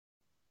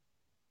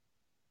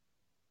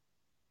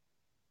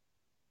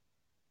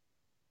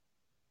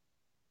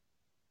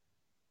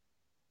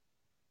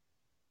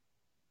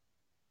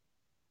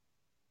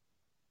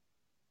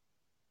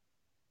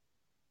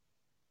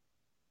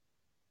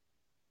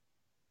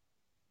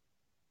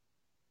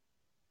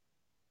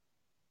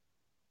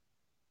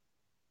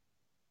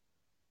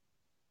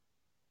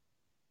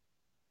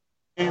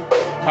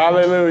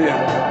Hallelujah.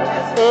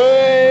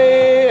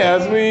 Hey,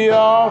 as we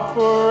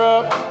offer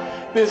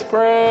up this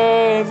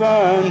praise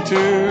unto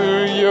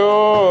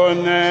your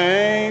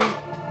name.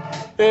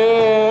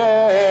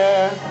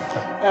 Yeah,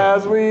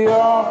 as we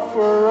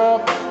offer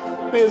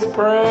up this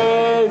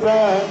praise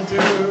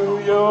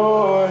unto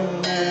your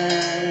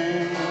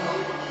name.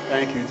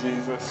 Thank you,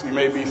 Jesus. You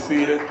may be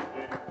seated.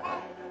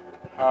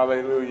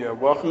 Hallelujah.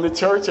 Welcome to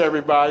church,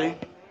 everybody.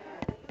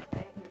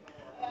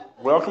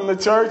 Welcome to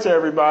church,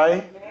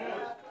 everybody.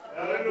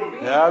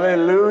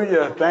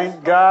 Hallelujah.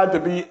 Thank God to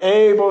be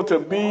able to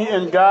be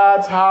in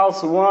God's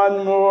house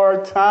one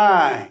more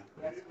time.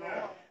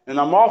 And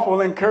I'm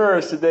awful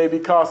encouraged today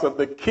because of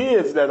the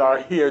kids that are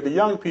here, the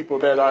young people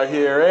that are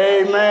here.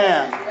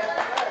 Amen.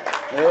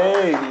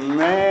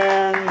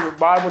 Amen. The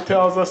Bible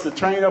tells us to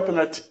train up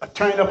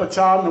a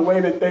child in the way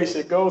that they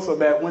should go so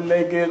that when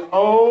they get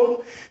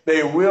old,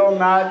 they will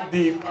not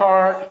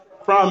depart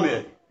from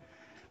it.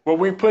 What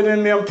we put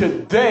in them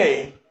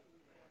today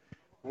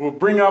will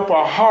bring up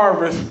a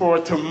harvest for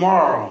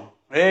tomorrow.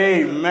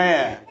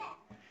 Amen.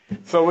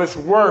 So it's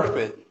worth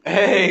it.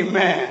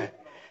 Amen.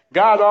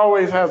 God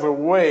always has a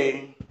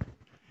way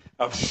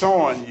of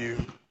showing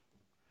you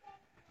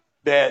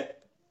that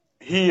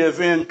he is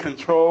in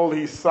control,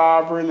 he's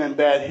sovereign, and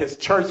that his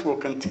church will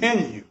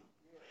continue.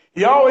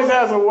 He always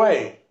has a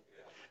way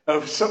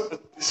of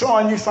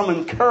showing you some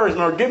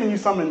encouragement or giving you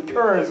some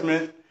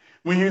encouragement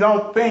when you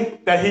don't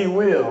think that he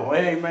will.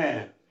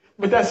 Amen.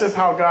 But that's just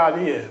how God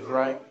is,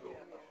 right?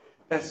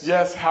 That's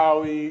just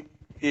how he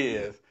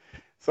is.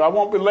 So I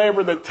won't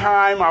belabor the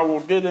time. I will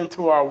get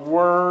into our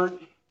word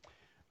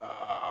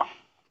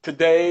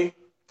today.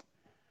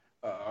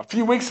 A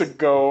few weeks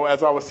ago,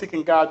 as I was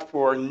seeking God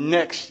for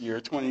next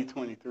year,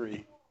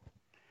 2023,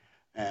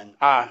 and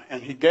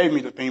he gave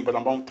me the theme, but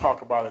I won't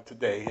talk about it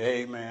today.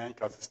 Amen,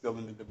 because it's still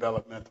in the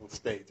developmental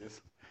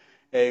stages.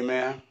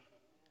 Amen.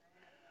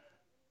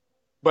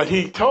 But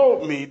he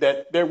told me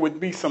that there would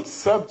be some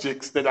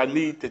subjects that I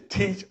need to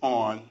teach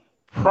on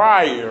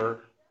prior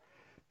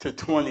to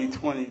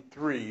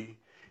 2023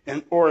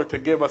 in order to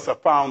give us a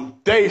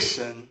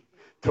foundation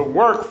to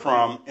work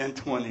from in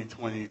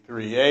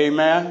 2023.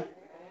 Amen.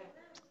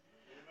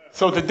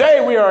 So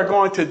today we are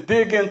going to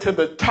dig into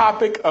the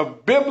topic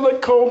of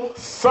biblical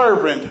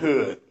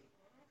servanthood.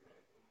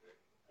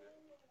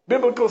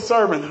 Biblical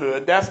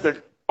servanthood, that's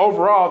the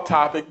overall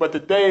topic, but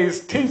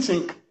today's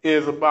teaching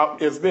is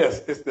this.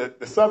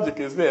 The subject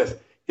is this.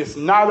 It's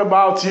not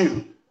about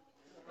you.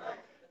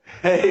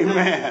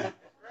 Amen.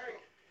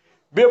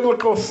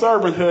 Biblical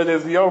servanthood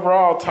is the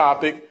overall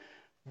topic,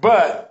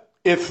 but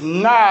it's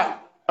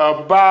not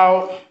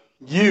about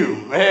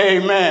you.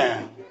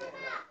 Amen.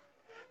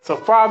 So,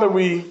 Father,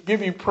 we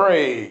give you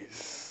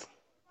praise.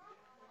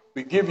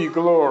 We give you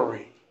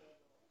glory.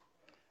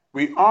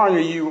 We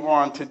honor you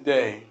on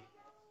today.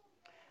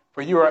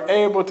 For you are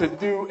able to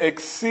do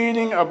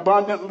exceeding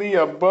abundantly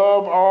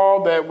above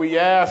all that we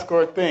ask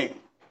or think.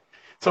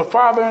 So,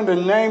 Father, in the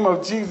name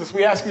of Jesus,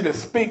 we ask you to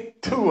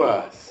speak to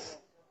us.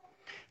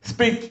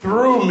 Speak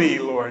through me,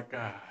 Lord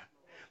God.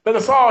 Let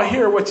us all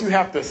hear what you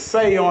have to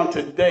say on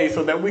today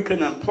so that we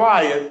can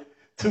apply it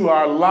to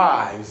our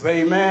lives.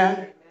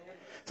 Amen.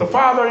 So,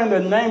 Father, in the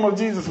name of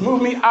Jesus,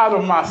 move me out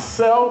of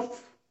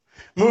myself.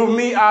 Move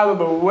me out of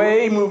the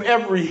way. Move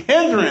every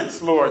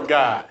hindrance, Lord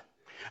God.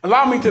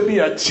 Allow me to be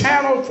a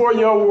channel for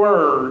your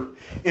word.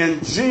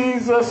 In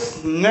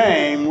Jesus'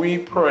 name we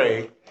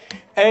pray.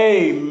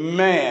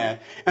 Amen.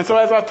 And so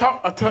as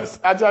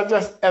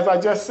I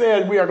just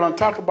said, we are going to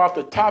talk about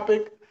the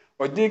topic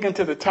or dig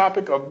into the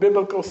topic of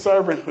biblical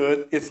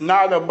servanthood. It's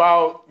not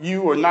about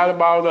you or not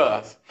about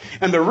us.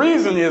 And the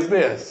reason is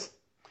this.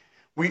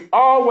 We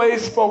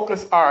always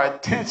focus our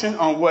attention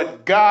on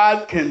what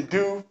God can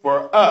do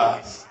for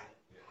us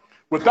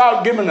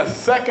without giving a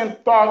second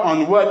thought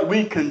on what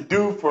we can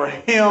do for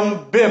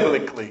him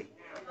biblically.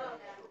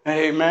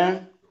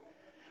 Amen.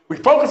 We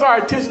focus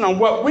our attention on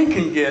what we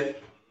can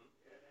get,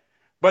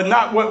 but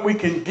not what we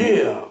can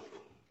give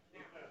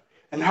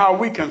and how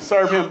we can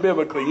serve him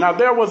biblically. Now,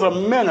 there was a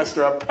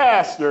minister, a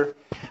pastor,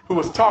 who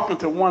was talking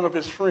to one of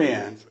his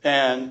friends,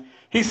 and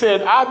he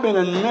said, I've been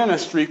in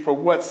ministry for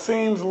what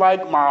seems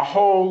like my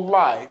whole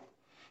life,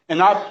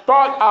 and I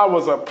thought I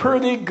was a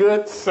pretty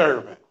good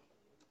servant.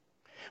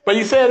 But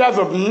he said, as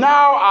of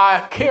now,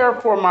 I care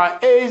for my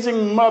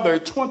aging mother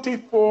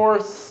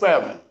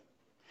 24/7.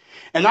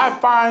 And I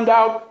find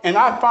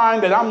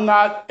that I'm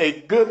not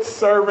a good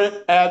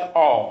servant at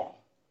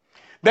all.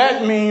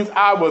 That means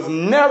I was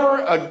never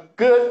a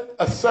good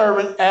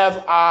servant as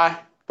I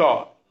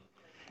thought.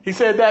 He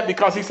said that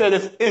because he said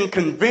it's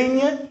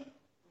inconvenient.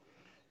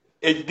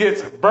 It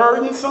gets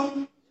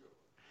burdensome.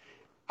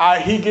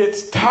 He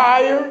gets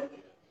tired.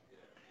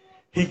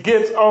 He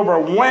gets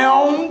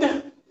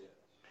overwhelmed.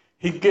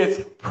 He gets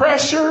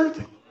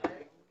pressured.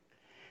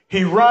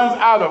 He runs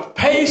out of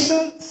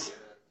patience.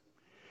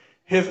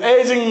 His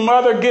aging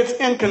mother gets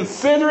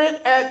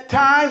inconsiderate at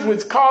times,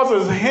 which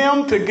causes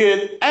him to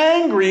get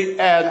angry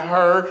at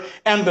her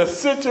and the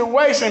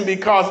situation,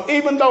 because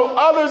even though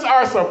others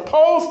are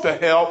supposed to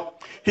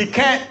help, he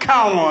can't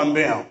count on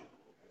them.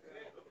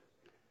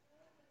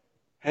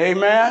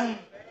 Amen.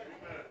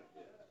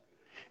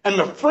 And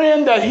the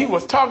friend that he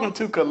was talking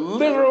to could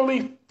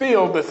literally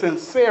feel the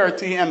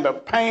sincerity and the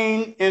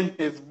pain in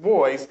his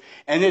voice,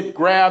 and it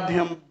grabbed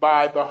him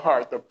by the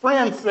heart. The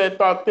friend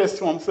thought this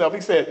to himself. He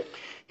said,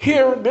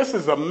 here, this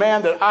is a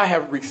man that I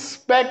have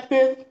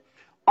respected,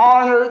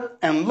 honored,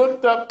 and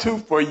looked up to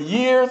for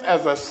years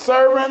as a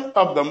servant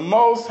of the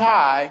Most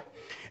High.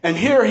 And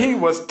here he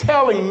was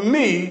telling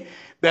me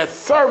that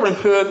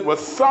servanthood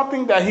was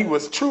something that he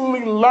was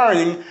truly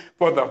learning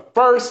for the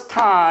first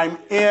time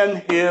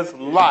in his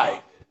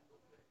life.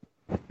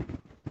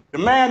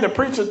 The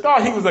preacher,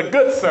 thought he was a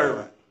good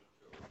servant.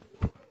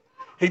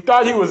 He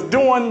thought he was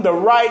doing the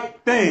right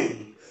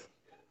things.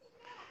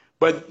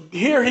 But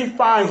here he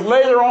finds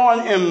later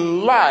on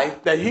in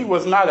life that he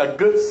was not a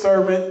good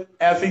servant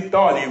as he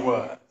thought he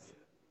was.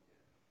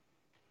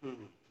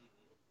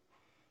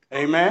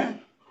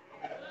 Amen?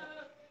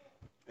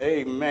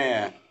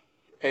 Amen.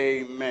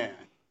 Amen.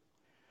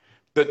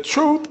 The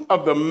truth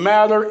of the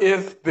matter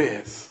is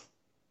this.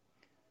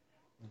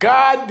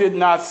 God did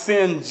not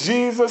send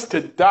Jesus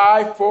to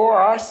die for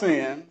our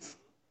sins,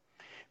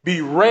 be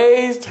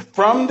raised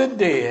from the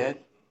dead,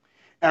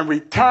 and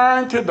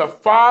return to the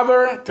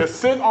Father to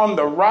sit on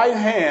the right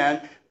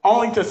hand,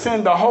 only to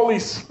send the Holy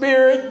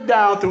Spirit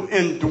down to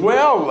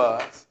indwell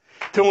us,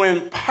 to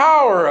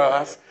empower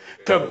us,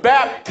 to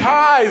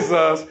baptize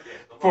us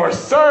for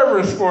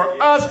service for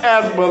us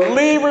as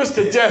believers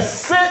to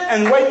just sit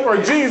and wait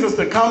for Jesus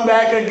to come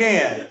back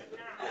again.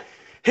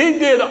 He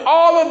did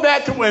all of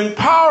that to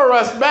empower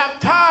us,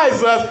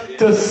 baptize us,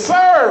 to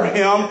serve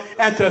him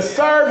and to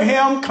serve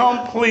him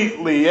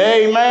completely.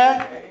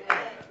 Amen.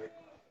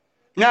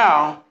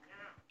 Now,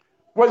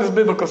 what is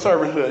biblical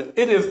servanthood?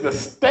 It is the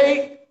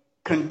state,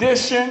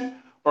 condition,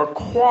 or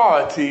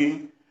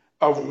quality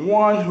of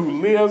one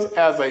who lives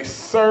as a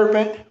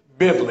servant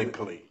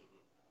biblically.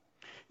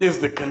 It is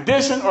the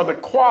condition or the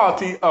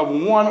quality of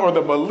one or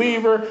the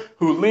believer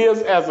who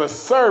lives as a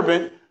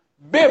servant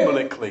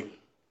biblically.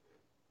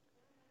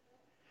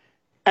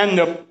 And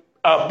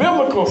a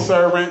biblical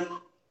servant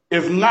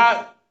is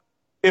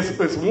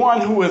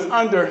one who is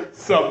under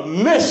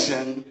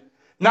submission,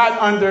 not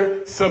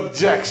under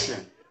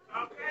subjection.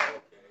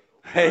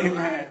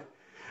 Amen.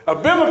 A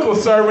biblical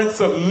servant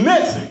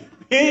submits.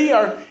 He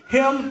or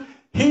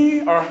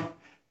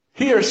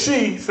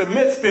she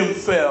submits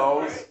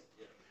themselves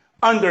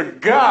under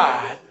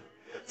God,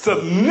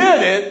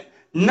 submitted,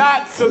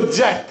 not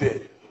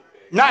subjected,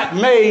 not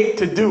made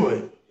to do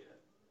it.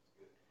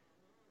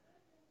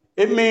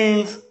 It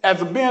means,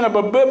 as being a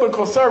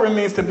biblical servant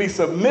means to be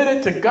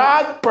submitted to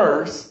God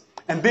first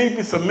and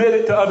be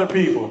submitted to other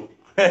people.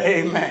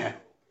 Amen.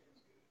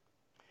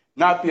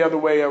 Not the other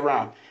way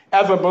around.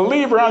 As a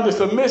believer under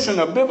submission,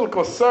 a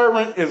biblical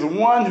servant is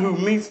one who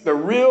meets the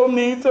real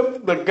needs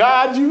of the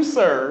God you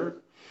serve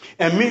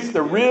and meets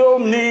the real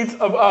needs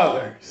of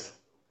others.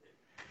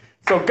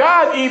 So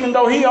God, even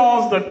though he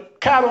owns the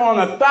cattle on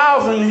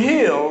 1,000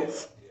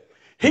 hills,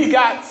 he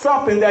got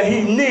something that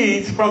he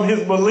needs from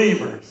his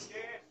believers.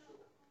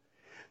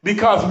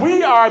 Because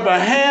we are the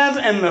hands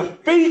and the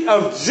feet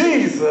of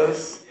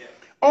Jesus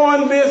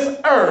on this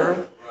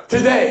earth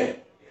today.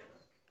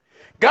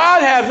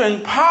 God has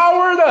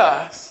empowered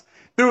us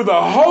through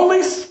the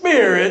Holy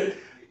Spirit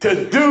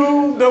to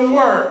do the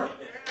work.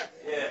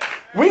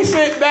 We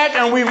sit back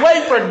and we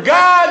wait for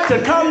God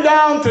to come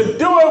down to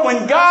do it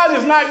when God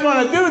is not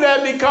going to do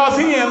that because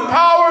he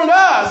empowered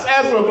us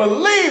as a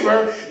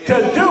believer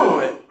to do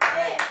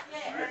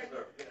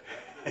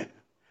it.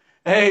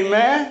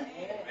 Amen.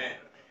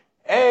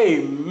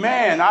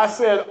 Amen. I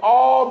said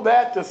all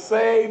that to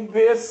say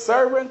this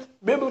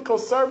biblical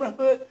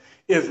servanthood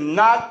is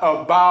not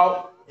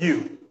about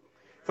you.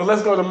 So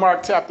let's go to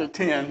Mark chapter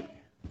 10.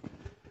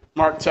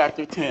 Mark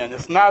chapter 10.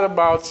 It's not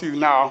about you.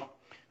 Now,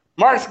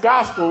 Mark's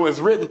gospel is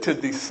written to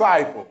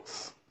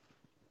disciples.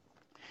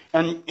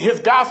 And his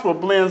gospel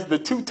blends the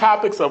two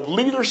topics of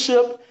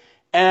leadership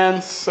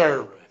and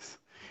service.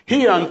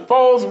 He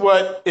unfolds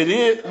what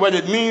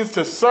it means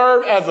to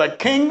serve as a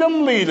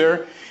kingdom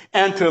leader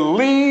and to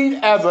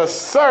lead as a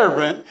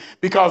servant,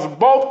 because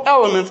both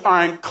elements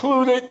are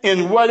included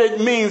in what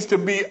it means to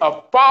be a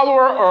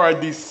follower or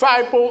a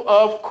disciple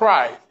of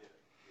Christ.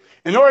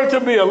 In order to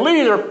be a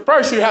leader,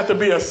 first you have to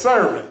be a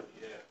servant.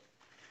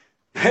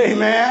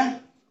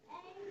 Amen.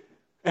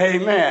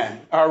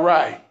 Amen. All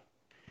right.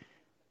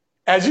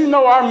 As you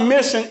know, our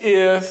mission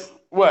is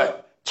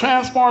what?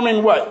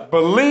 Transforming what?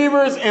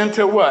 Believers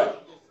into what?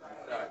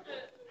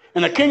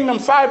 And a kingdom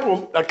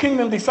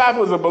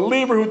disciple is a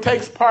believer who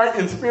takes part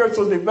in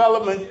spiritual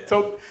development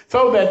so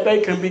that they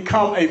can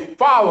become a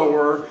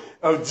follower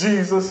of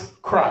Jesus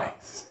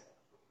Christ.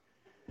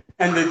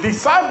 And the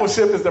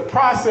discipleship is the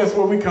process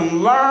where we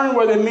can learn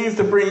what it means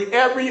to bring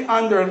every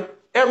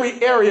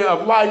area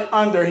of life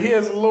under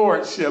his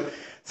lordship.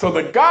 So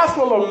the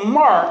Gospel of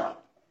Mark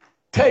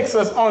takes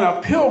us on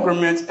a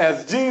pilgrimage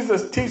as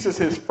Jesus teaches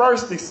his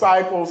first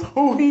disciples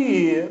who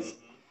he is,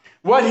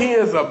 what he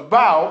is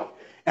about,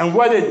 and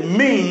what it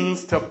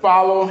means to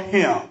follow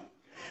him.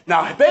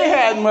 Now, they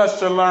had much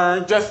to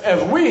learn, just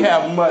as we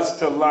have much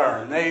to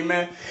learn.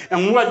 Amen.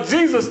 And what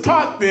Jesus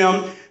taught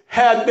them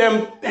had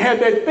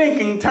their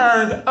thinking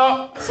turned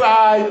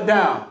upside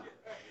down.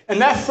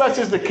 And that's such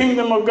as the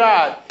kingdom of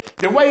God.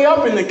 The way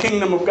up in the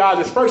kingdom of God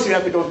is first you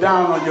have to go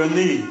down on your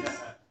knees.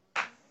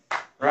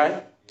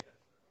 Right?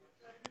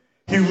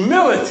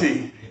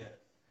 Humility.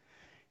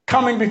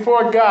 Coming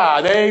before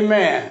God.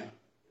 Amen.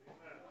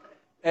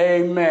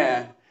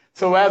 Amen.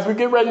 So as we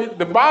get ready,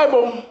 the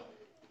Bible,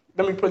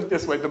 let me put it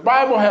this way. The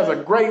Bible has a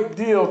great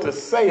deal to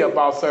say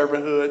about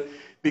servanthood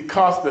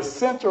because the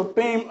central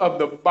theme of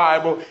the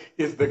Bible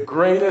is the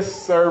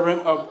greatest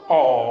servant of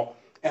all,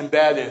 and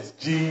that is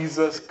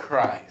Jesus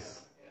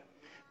Christ.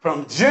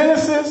 From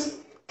Genesis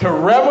to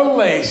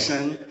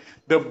Revelation,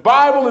 the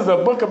Bible is a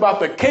book about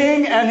the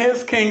king and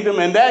his kingdom,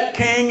 and that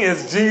king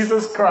is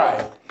Jesus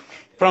Christ.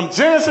 From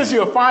Genesis,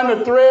 you'll find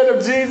the thread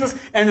of Jesus,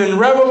 and in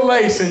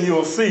Revelation,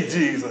 you'll see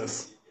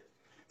Jesus.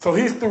 So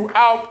he's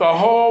throughout the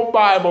whole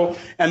Bible,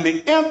 and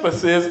the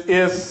emphasis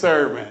is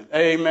servant.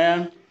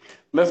 Amen.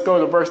 Let's go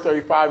to verse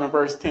 35 and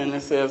verse 10.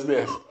 It says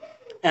this.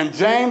 And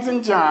James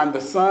and John,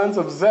 the sons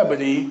of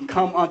Zebedee,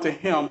 come unto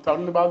him,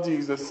 talking about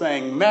Jesus,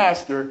 saying,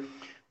 Master,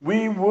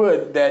 we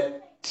would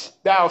that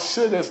thou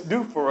shouldest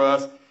do for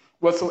us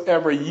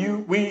whatsoever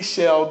we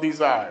shall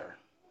desire.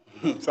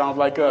 Sounds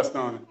like us,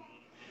 don't it?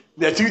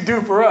 That you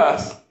do for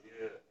us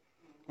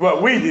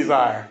what we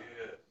desire.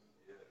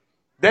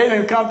 They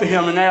didn't come to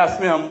him and ask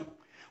them,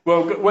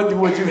 well, what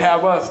would you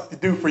have us to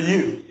do for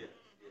you?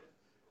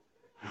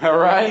 All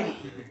right?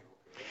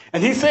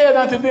 And he said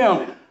unto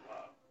them,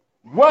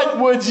 what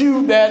would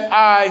you that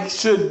I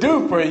should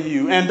do for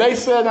you? And they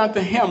said unto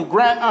him,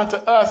 grant unto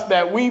us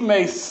that we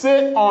may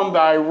sit on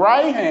thy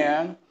right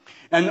hand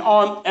and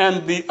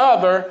the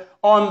other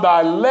on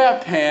thy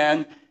left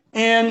hand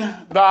in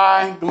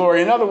thy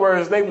glory. In other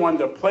words, they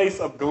wanted a place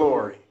of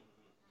glory.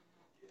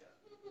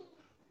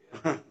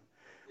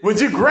 Would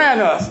you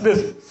grant us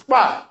this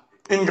spot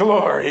in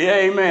glory?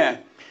 Amen.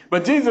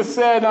 But Jesus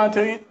said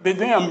unto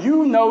them,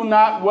 you know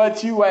not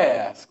what you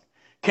ask.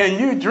 Can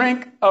you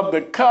drink of the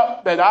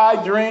cup that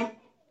I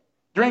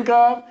drink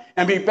of,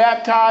 and be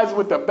baptized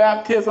with the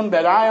baptism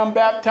that I am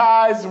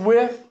baptized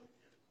with?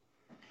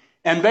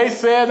 And they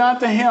said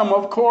unto him,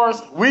 of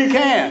course, we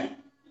can.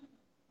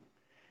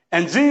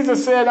 And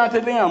Jesus said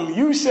unto them,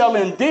 you shall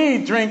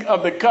indeed drink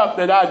of the cup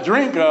that I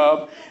drink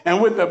of,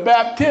 and with the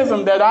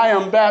baptism that I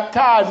am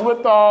baptized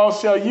withal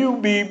shall you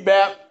be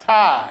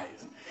baptized.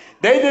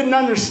 They didn't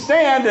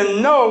understand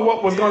and know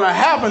what was going to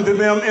happen to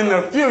them in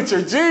the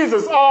future.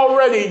 Jesus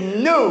already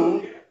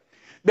knew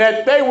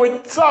that they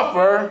would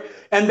suffer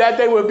and that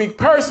they would be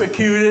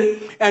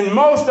persecuted, and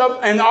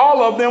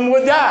all of them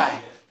would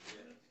die.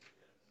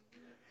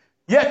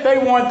 Yet they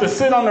want to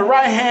sit on the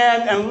right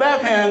hand and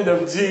left hand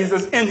of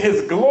Jesus in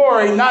his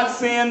glory, not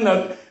seeing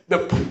the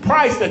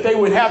price that they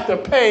would have to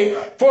pay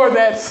for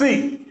that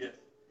seat.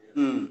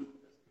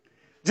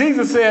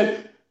 Jesus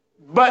said,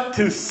 but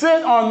to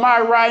sit on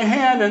my right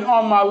hand and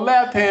on my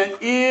left hand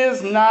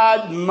is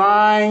not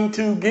mine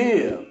to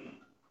give,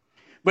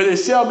 but it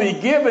shall be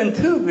given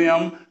to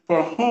them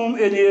for whom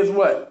it is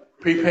what?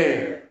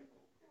 Prepared.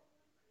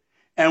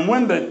 And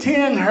when the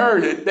 10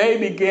 heard it, they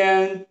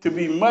began to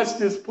be much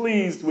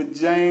displeased with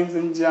James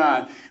and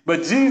John.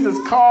 But Jesus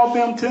called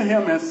them to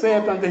him and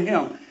said unto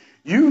him,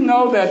 you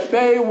know that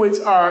they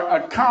which are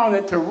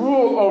accounted to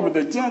rule over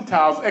the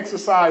Gentiles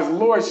exercise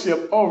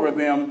lordship over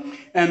them,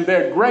 and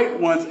their great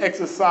ones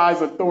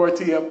exercise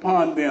authority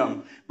upon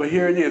them. But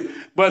here it is.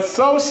 But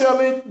so shall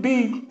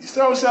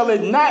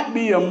it not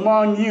be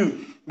among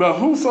you. But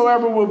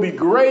whosoever will be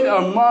great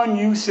among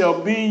you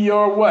shall be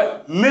your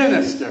what?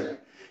 Minister.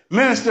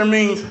 Minister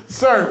means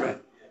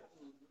servant.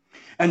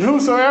 And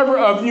whosoever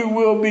of you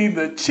will be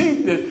the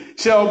chiefest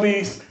shall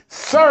be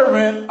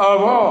servant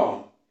of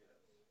all.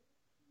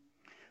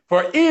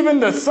 For even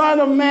the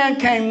Son of Man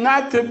came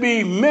not to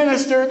be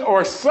ministered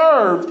or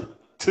served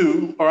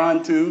to or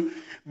unto,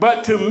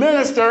 but to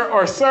minister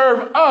or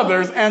serve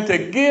others and to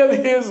give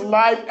his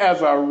life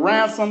as a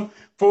ransom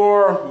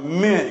for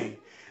many.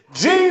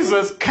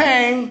 Jesus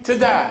came to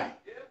die.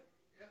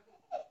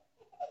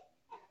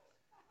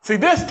 See,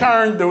 this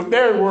turned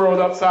their world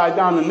upside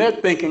down and their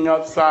thinking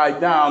upside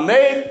down.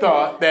 They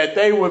thought that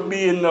they would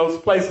be in those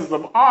places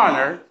of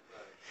honor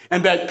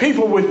and that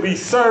people would be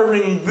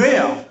serving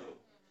them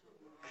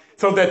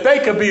so that they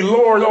could be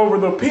Lord over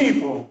the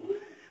people.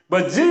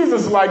 But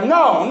Jesus is like,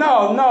 no,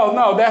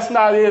 that's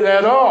not it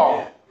at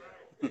all.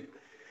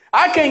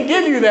 I can't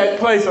give you that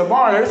place of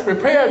honor. It's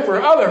prepared for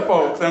other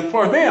folks and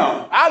for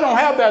them. I don't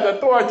have that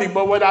authority,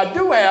 but what I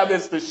do have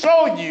is to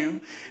show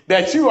you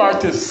that you are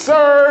to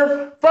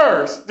serve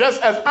first,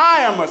 just as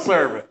I am a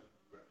servant.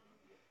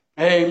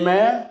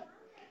 Amen.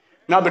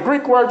 Now, the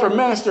Greek word for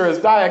minister is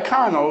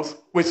diakonos,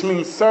 which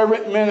means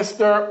servant,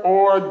 minister,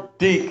 or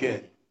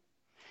deacon.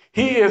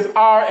 He is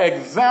our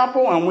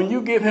example, and when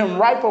you give him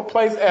rightful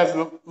place as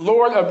the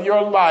Lord of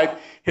your life,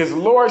 his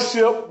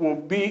lordship will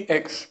be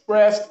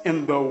expressed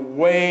in the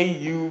way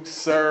you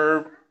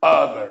serve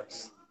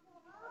others.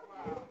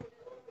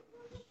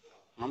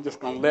 I'm just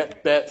going to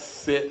let that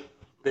sit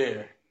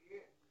there.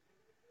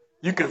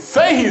 You can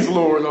say he's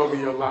Lord over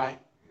your life,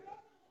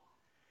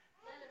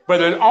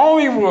 but it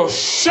only will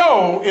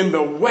show in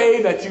the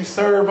way that you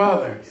serve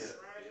others.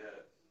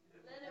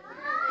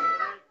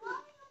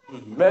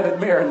 Let it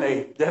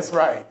marinate. That's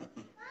right.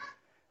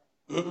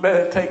 Let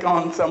it take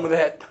on some of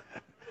that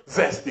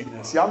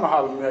zestiness. Y'all know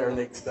how to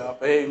marinate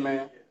stuff.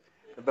 Amen.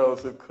 For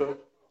those who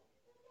cook.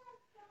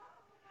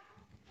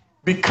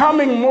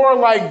 Becoming more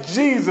like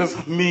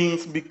Jesus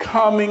means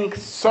becoming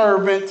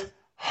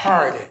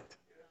servant-hearted.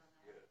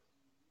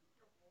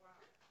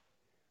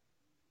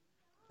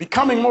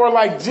 Becoming more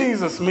like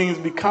Jesus means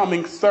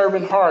becoming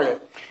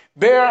servant-hearted.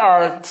 There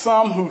are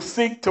some who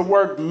seek to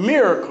work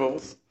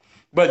miracles,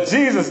 but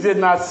Jesus did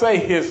not say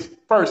his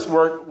first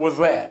work was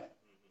that.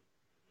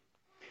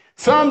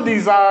 Some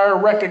desire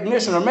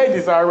recognition, or may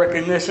desire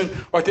recognition,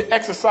 or to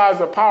exercise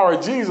the power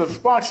Jesus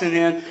functioned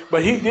in,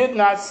 but he did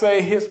not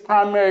say his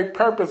primary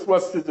purpose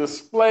was to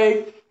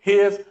display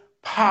his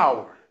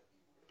power.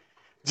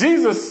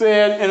 Jesus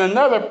said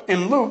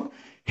in Luke,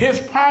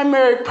 his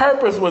primary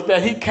purpose was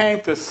that he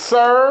came to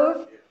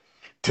serve,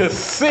 to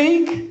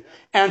seek,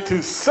 and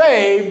to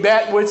save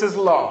that which is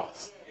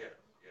lost.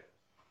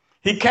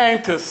 He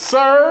came to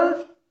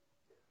serve,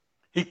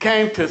 he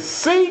came to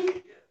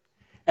seek,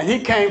 and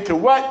he came to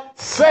what?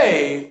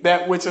 Save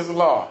that which is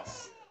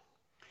lost.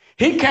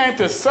 He came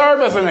to serve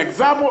as an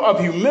example of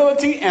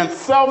humility and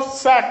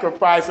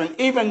self-sacrifice, and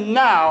even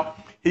now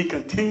he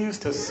continues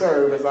to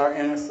serve as our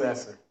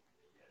intercessor.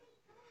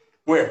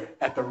 Where?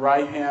 At the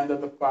right hand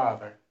of the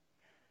Father.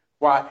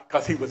 Why?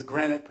 Because he was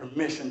granted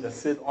permission to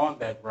sit on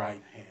that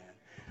right hand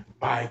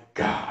by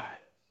God.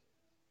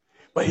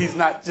 But he's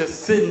not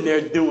just sitting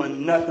there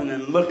doing nothing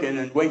and looking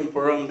and waiting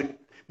for him to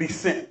be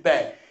sent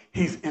back.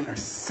 He's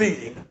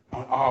interceding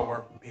on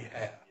our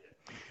behalf.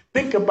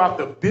 Think about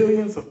the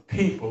billions of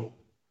people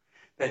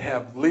that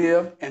have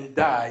lived and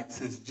died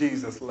since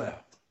Jesus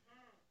left.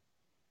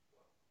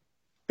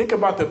 Think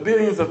about the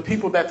billions of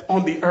people that's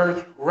on the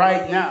earth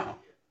right now.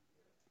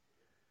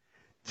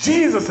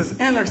 Jesus is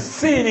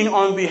interceding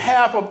on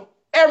behalf of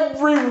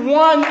every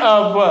one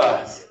of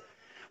us,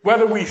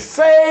 whether we're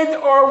saved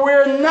or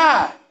we're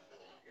not.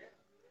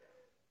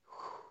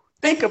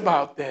 Think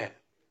about that.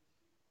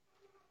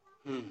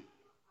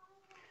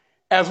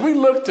 As we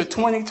look to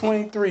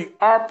 2023,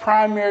 our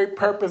primary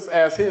purpose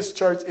as his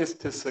church is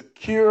to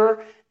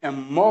secure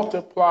and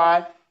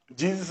multiply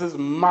Jesus'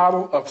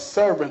 model of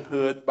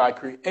servanthood by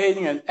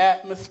creating an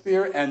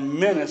atmosphere and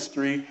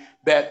ministry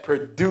that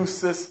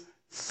produces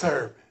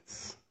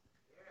servants.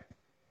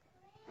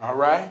 All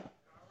right?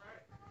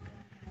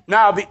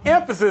 Now, the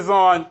emphasis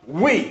on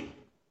we.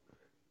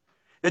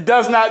 It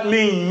does not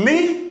mean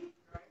me.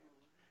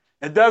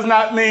 It does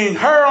not mean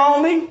her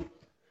only,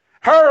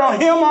 her or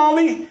him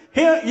only,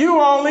 him, you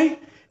only.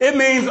 It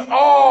means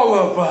all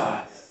of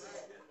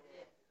us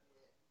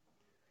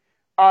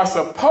are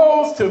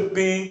supposed to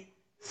be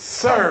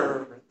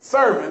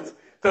servants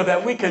so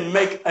that we can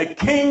make a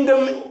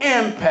kingdom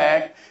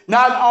impact,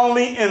 not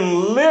only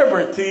in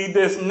liberty,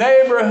 this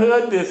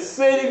neighborhood, this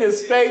city,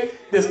 this state,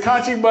 this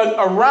country, but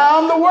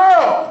around the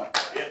world.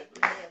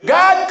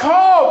 God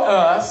called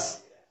us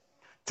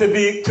to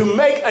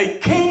make a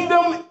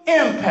kingdom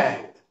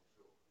impact.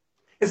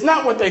 It's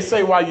not what they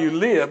say while you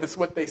live, it's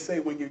what they say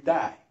when you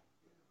die.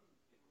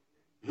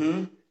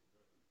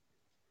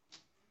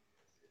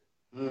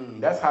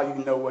 That's how you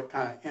know what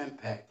kind of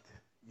impact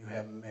you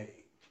have made.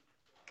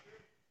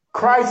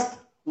 Christ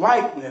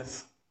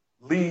likeness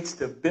leads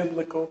to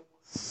biblical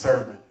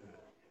servanthood.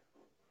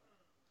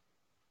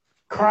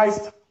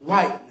 Christ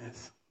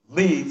likeness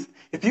leads.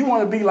 If you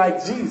want to be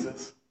like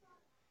Jesus,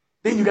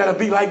 then you got to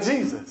be like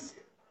Jesus.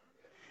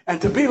 And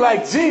to be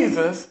like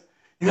Jesus,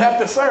 you have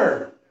to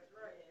serve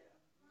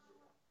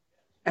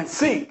and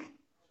seek.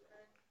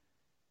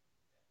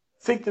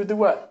 Seek to do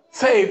what?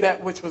 Save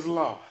that which was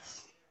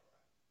lost.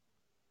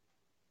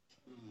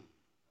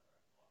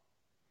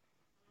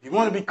 You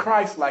want to be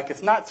Christ-like.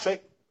 It's not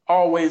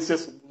always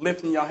just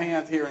lifting your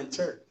hands here in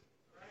church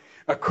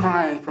or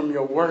crying from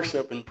your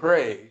worship and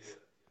praise.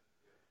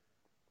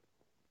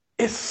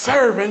 It's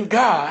serving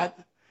God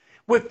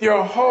with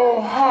your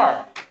whole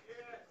heart.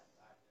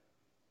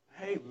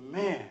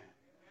 Amen.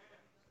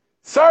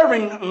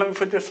 Serving, let me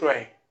put it this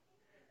way,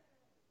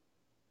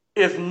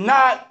 is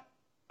not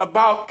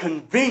about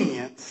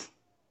convenience.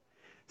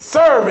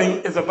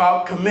 Serving is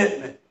about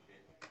commitment.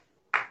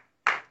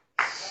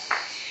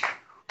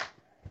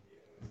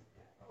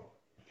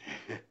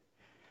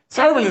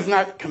 Serving is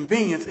not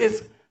convenience,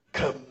 it's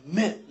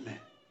commitment.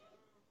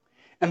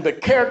 And the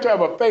character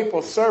of a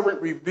faithful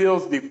servant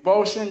reveals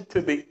devotion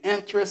to the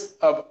interests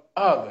of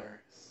others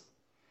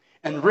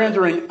and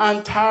rendering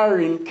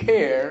untiring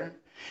care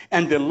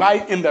and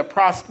delight in the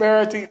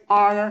prosperity,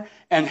 honor,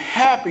 and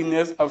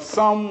happiness of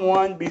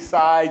someone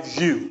besides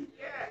you.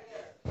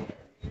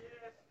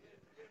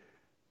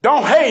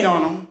 Don't hate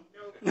on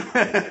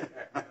them.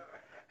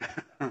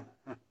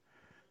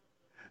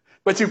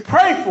 But you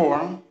pray for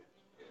them.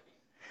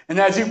 And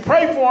as you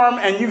pray for them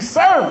and you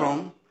serve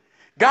them,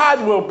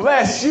 God will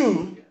bless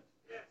you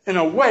in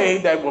a way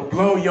that will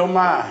blow your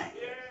mind.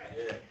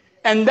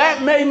 And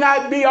that may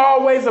not be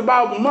always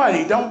about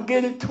money. Don't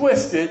get it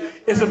twisted.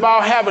 It's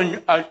about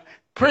having a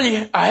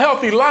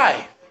healthy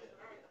life.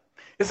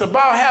 It's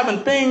about having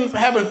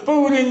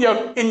food in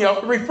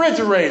your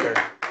refrigerator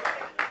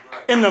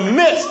in the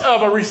midst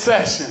of a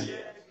recession.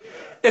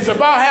 It's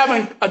about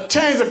having a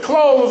change of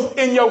clothes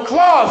in your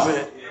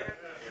closet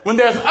when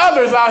there's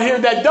others out here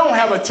that don't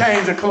have a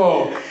change of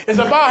clothes. It's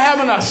about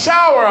having a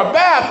shower, a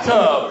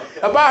bathtub,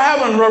 about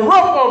having a roof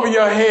over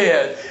your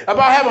head,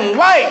 about having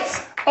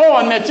lights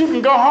on that you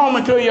can go home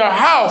into your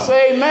house.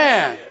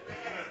 Amen.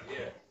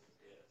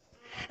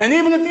 And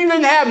even if you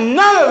didn't have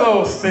none of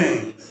those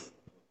things,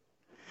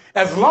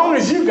 as long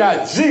as you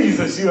got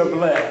Jesus, you're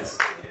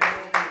blessed.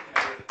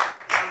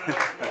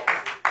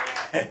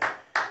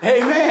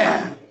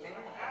 Amen.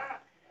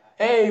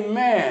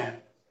 Amen.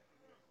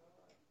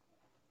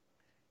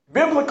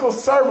 Biblical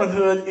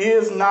servanthood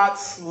is not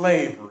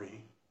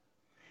slavery.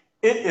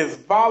 It is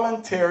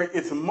voluntary.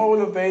 It's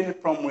motivated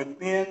from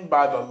within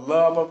by the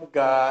love of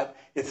God.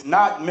 It's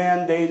not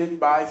mandated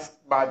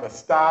by the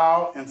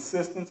style,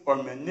 insistence, or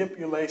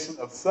manipulation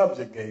of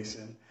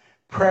subjugation,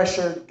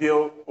 pressure,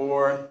 guilt,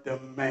 or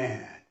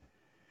demand.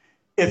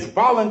 It's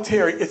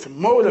voluntary. It's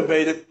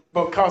motivated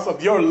because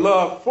of your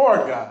love for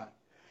God,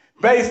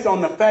 based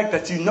on the fact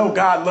that you know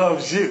God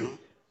loves you.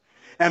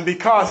 And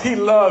because he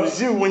loves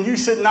you when you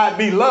should not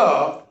be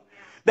loved,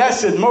 that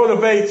should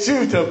motivate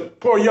you to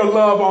pour your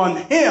love on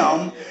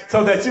him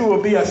so that you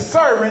will be a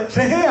servant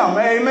to him.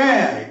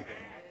 Amen.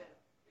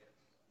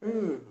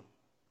 Ooh.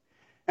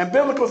 And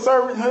biblical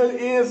servanthood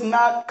is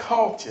not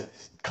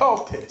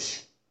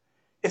cultish.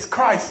 It's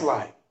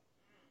Christ-like.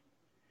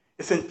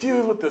 It's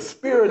infused with the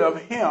spirit of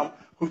him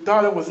who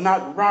thought it was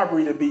not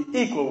robbery to be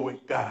equal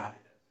with God,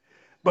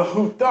 but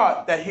who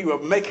thought that he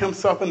would make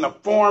himself in the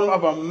form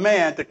of a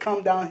man to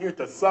come down here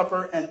to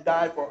suffer and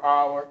die for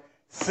our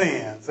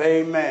sins.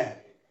 Amen.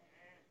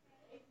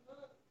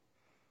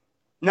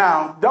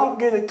 Now, don't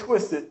get it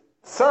twisted.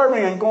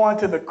 Serving and going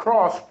to the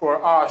cross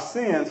for our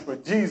sins for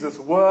Jesus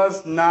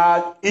was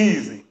not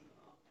easy.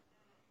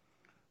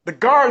 The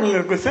Garden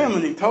of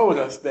Gethsemane told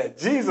us that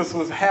Jesus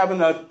was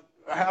having a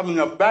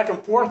back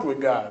and forth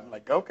with God.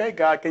 Like, okay,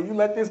 God, can you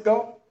let this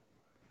go?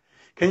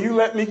 Can you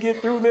let me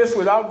get through this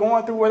without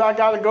going through what I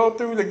got to go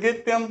through to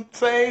get them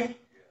saved?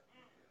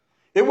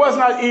 It was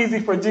not easy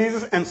for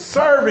Jesus, and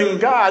serving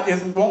God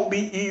won't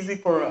be easy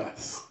for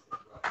us.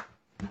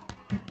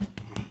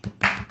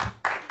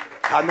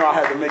 I know I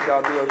had to make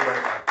y'all do it, but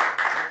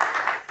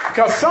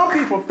because some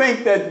people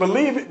think that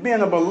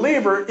being a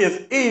believer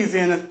is easy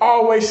and it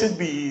always should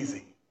be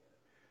easy.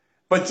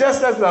 But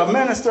just as the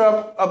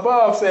minister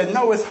above said,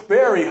 no, it's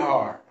very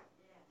hard.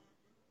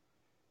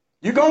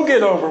 You're going to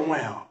get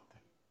overwhelmed.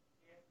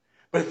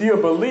 But if you're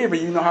a believer,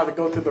 you know how to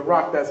go to the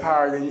rock that's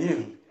higher than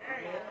you.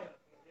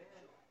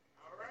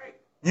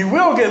 You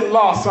will get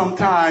lost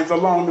sometimes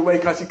along the way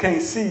because you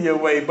can't see your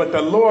way, but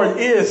the Lord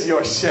is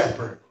your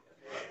shepherd,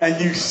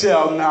 and you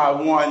shall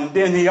not want.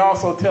 Then he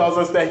also tells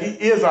us that he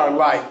is our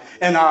light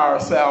and our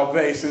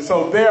salvation.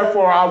 So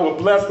therefore I will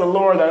bless the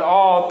Lord at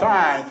all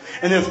times,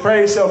 and his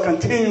praise shall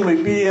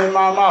continually be in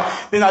my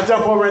mouth. Then I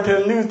jump over into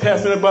the New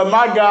Testament, but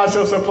my God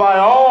shall supply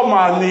all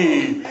my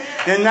need.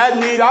 And that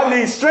need, I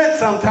need strength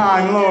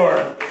sometime,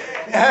 Lord.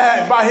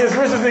 By his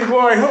riches and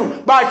glory,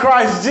 who? By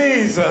Christ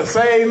Jesus.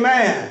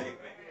 Amen.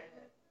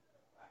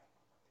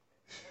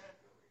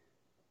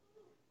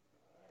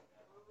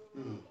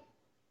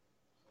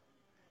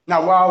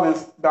 Now,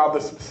 while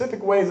the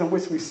specific ways in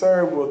which we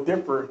serve will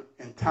differ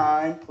in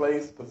time,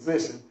 place,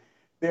 position,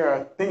 there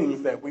are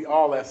things that we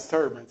all as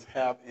servants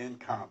have in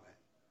common.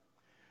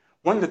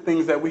 One of the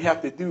things that we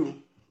have to do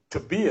to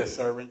be a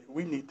servant,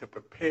 we need to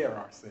prepare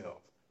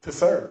ourselves to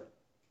serve.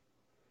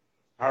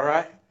 All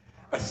right?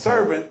 A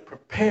servant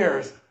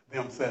prepares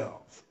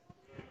themselves.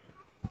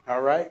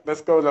 All right?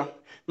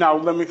 Now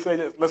let me say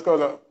this. Let's go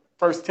to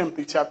 1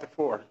 Timothy chapter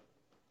 4.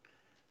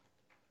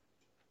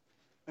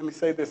 Let me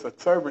say this. A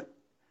servant,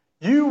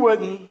 let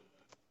me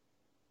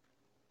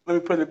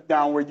put it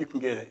down where you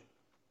can get it.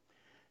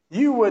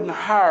 You wouldn't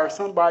hire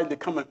somebody to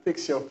come and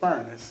fix your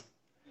furnace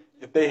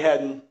if they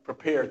hadn't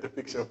prepared to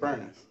fix your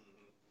furnace.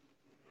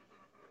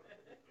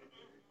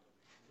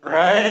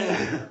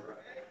 Right?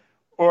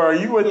 Or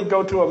you wouldn't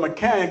go to a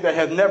mechanic that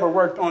has never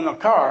worked on a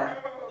car,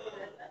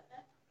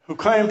 who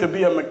claimed to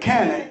be a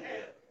mechanic,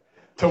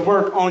 to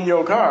work on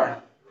your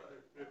car.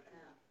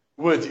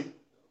 Would you?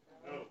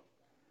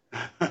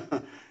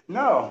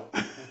 No.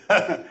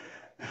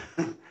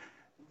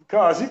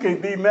 Because you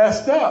can be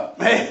messed up,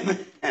 man.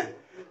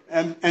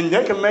 And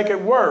they can make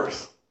it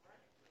worse.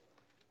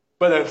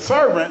 But a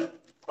servant,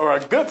 or a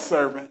good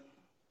servant,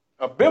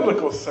 a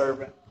biblical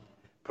servant,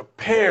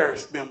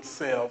 prepares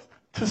themselves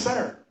to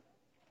serve.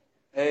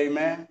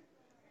 Amen.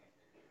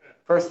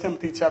 1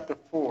 Timothy chapter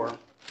 4.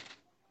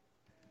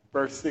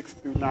 verse 6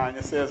 through 9.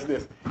 It says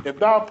this: If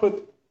thou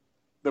put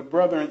the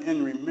brethren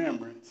in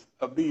remembrance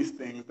of these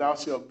things, thou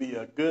shalt be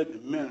a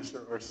good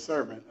minister or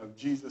servant of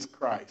Jesus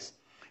Christ,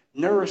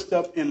 nourished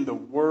up in the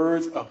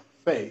words of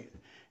faith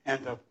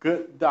and of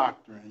good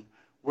doctrine,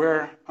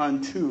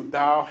 whereunto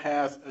thou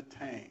hast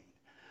attained.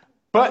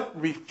 But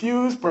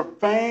refuse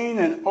profane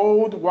and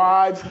old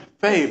wives'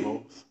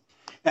 fables,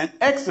 and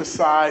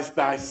exercise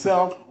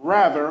thyself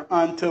rather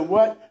unto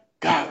what?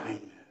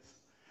 Godliness.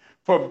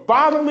 For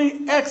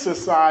bodily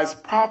exercise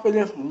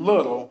profiteth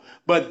little,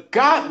 but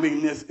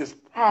godliness is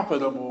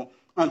profitable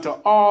unto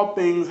all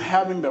things,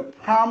 having the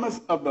promise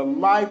of the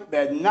life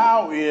that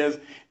now is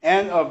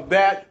and of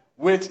that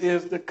which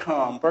is to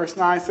come. Verse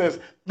 9 says,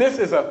 this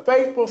is a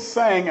faithful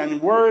saying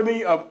and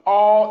worthy of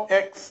all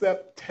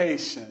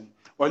acceptation.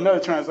 Or another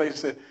translation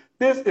says,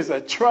 this is a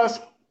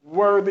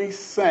trustworthy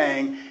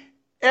saying,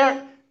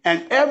 and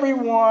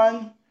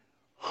everyone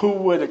who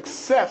would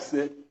accept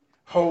it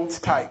holds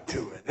tight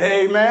to it.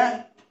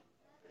 Amen?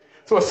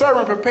 So a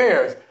servant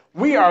prepares.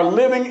 We are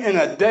living in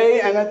a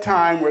day and a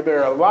time where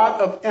there are a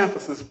lot of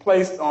emphasis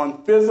placed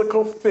on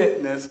physical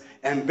fitness,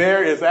 and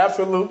there is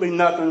absolutely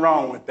nothing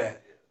wrong with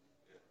that.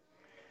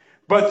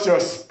 But your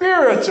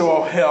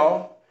spiritual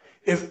health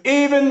is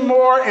even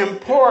more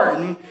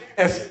important,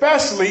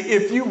 especially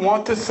if you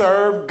want to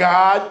serve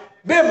God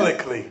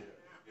biblically.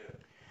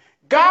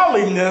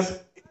 Godliness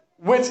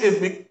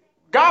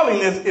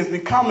is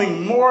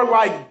becoming more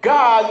like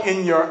God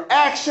in your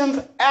actions,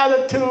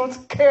 attitudes,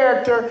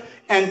 character,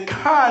 and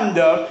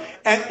conduct,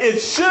 and it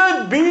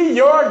should be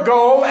your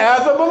goal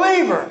as a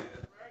believer.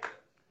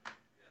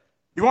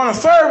 You want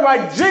to serve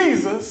like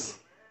Jesus,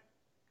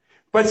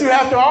 but you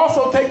have to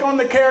also take on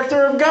the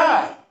character of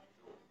God.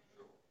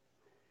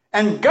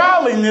 And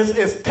godliness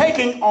is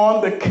taking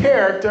on the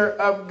character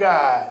of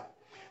God.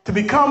 To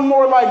become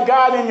more like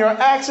God in your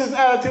actions,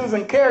 attitudes,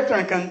 and character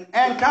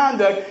and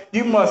conduct,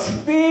 you must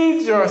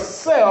feed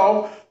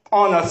yourself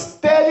on a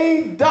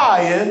steady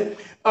diet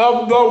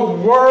of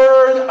the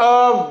Word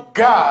of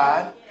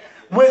God,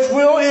 which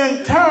will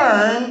in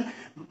turn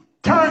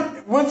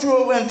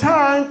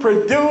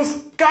produce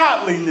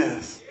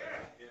godliness.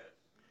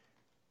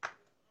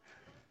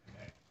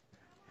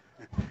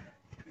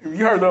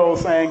 You heard the old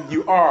saying,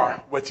 you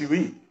are what you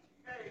eat.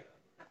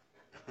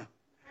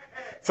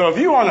 So if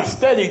you're on a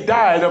steady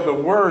diet of the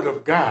Word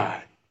of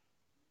God,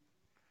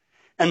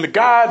 and the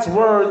God's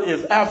Word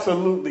is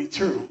absolutely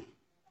true,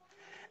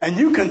 and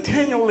you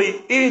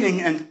continually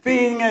eating and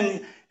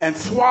feeding and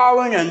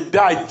swallowing and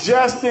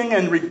digesting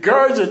and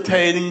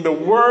regurgitating the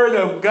Word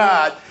of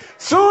God,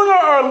 sooner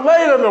or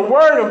later the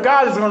Word of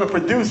God is going to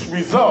produce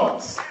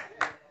results.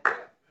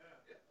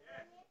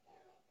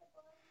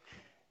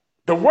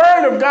 The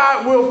Word of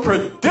God will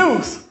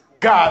produce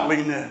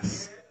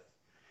godliness.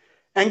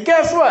 And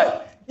guess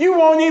what? You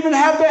won't even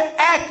have to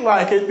act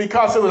like it,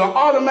 because it will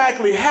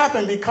automatically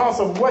happen because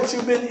of what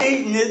you've been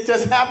eating. It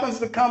just happens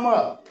to come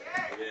up.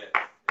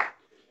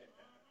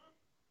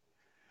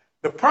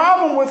 The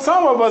problem with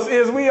some of us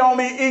is we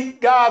only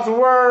eat God's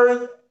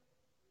Word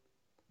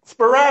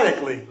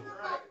sporadically.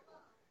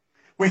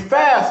 We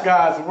fast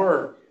God's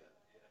Word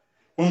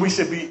when we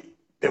should be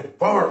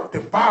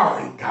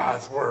devouring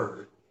God's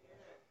Word.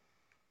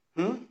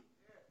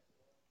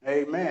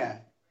 Amen.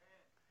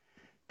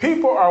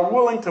 People are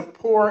willing to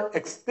pour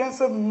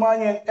extensive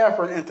money and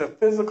effort into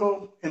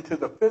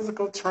the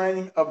physical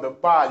training of the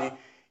body,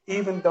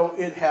 even though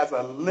it has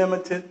a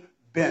limited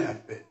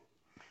benefit.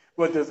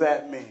 What does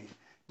that mean?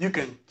 You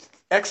can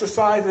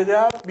exercise it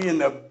out, be in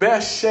the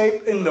best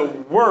shape in the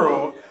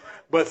world,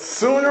 but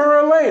sooner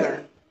or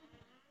later,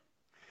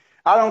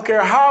 I don't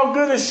care how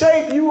good a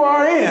shape you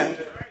are in,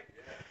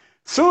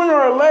 sooner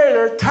or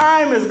later,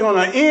 time is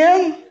going to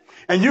end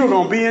and you're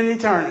going to be in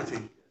eternity.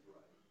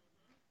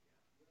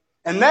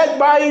 And that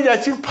body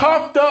that you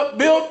puffed up,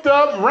 built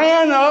up,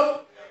 ran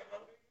up,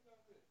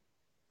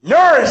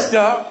 nourished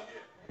up,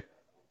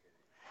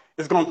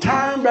 is going to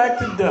turn back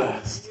to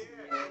dust.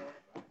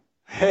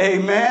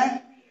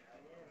 Amen.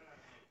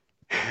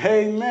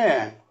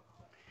 Amen.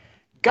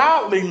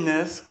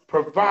 Godliness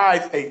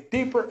provides a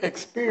deeper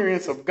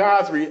experience of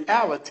God's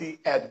reality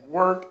at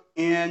work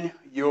in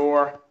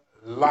your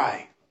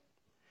life.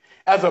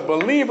 As a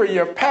believer,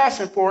 your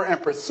passion for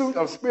and pursuit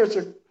of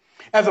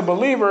as a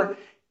believer,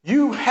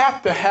 you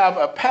have to have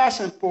a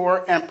passion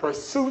for and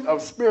pursuit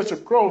of spiritual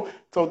growth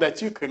so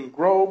that you can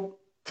grow,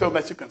 so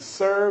that you can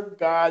serve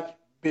God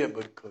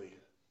biblically.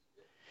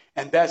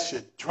 And that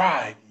should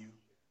drive you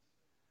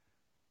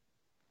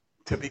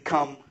to be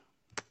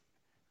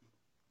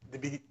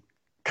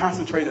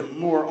concentrated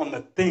more on the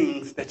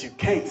things that you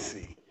can't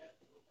see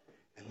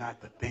and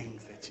not the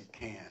things that you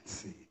can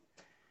see.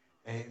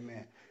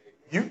 Amen.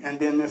 And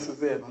then this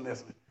is it on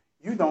this one.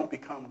 You don't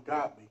become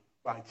godly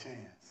by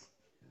chance.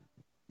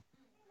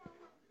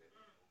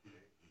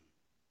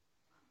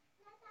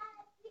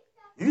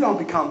 You don't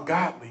become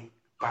godly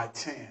by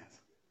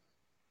chance.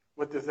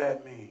 What does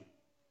that mean?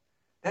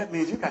 That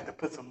means you got to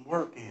put some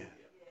work in.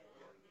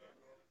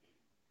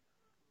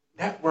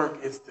 That work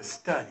is to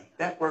study.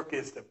 That work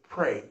is to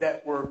pray.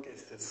 That work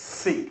is to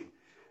seek.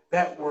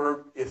 That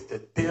work is to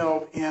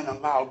delve in,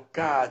 allow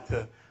God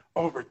to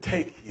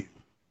overtake you.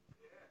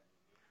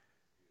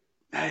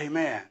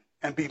 Amen.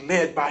 And be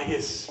led by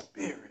his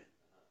Spirit.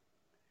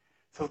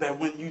 So that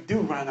when you do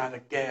run out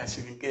of gas,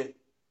 you can get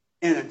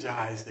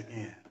energized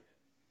again.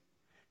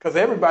 Because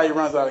everybody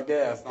runs out of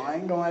gas. So I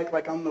ain't going to act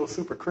like I'm no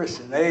super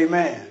Christian.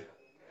 Amen.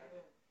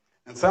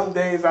 And some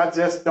days I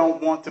just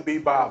don't want to be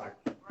bothered.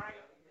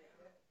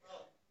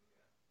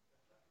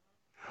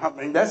 I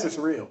mean, that's just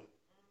real.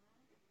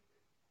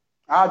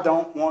 I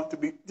don't want to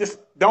be, just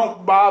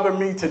don't bother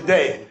me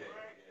today.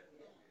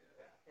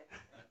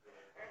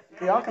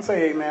 Okay, y'all can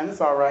say amen. It's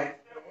all right.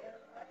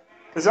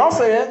 Because y'all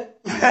say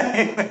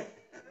it.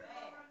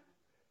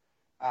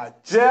 I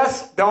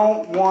just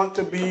don't want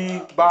to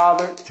be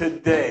bothered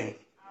today.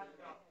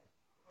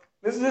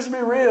 Let's just be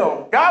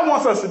real. God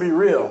wants us to be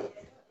real.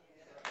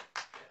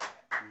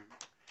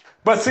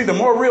 But see, the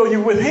more real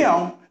you're with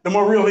him, the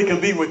more real he can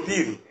be with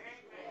you.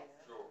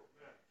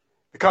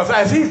 Because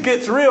as he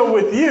gets real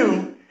with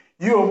you,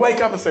 you'll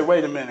wake up and say,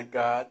 wait a minute,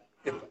 God.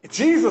 If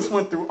Jesus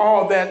went through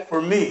all that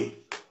for me,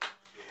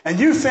 and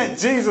you sent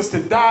Jesus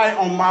to die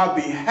on my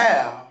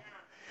behalf,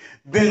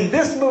 then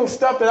this little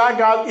stuff that I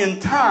got in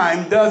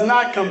time does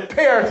not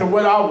compare to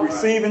what I'll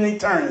receive in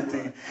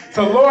eternity.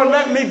 So, Lord,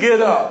 let me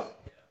get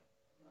up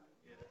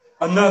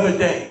another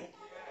day.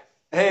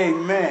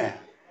 Amen.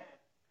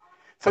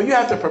 So you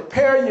have to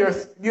prepare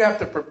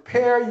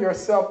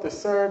yourself to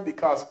serve,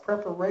 because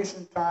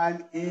preparation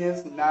time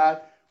is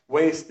not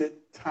wasted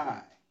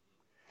time.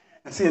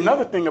 And see,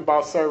 another thing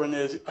about serving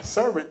is as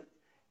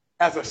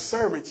a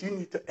servant, you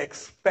need to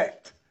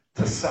expect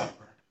to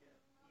suffer.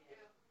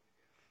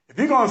 If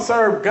you're going to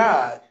serve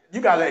God,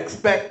 you got to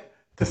expect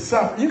to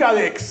suffer. You got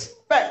to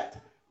expect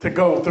to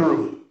go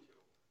through.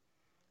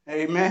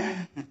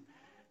 Amen.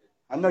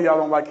 I know y'all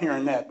don't like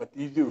hearing that, but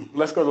you do.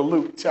 Let's go to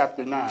Luke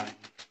chapter 9.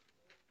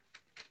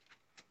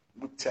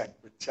 Luke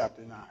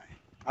chapter 9.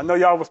 I know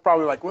y'all was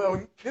probably like, well,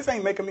 this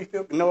ain't making me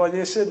feel good. No,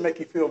 it should make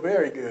you feel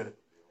very good.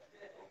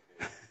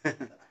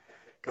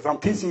 Because I'm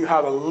teaching you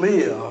how to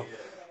live,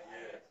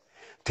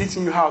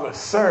 teaching you how to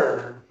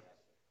serve,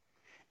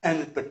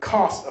 and the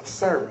cost of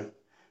serving,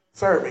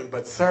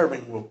 but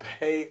serving will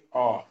pay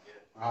off.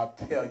 I'll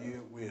tell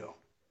you it will.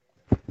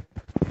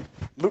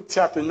 Luke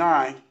chapter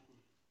 9,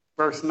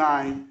 verse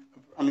 9,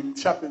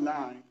 chapter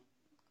 9.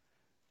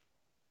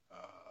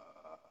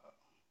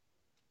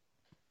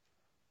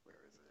 Where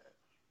is it at?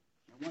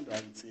 No wonder I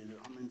didn't see it.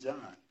 I'm in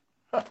John.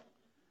 Huh.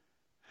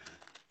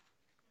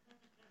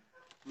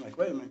 I'm like,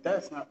 wait a minute,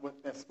 that's not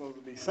what that's supposed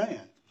to be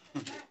saying.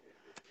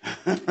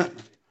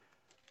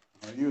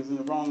 You was in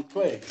the wrong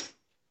place.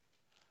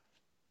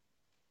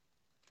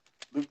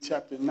 Luke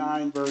chapter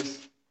 9,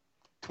 verse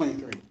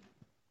 23.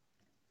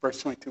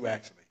 Verse 22,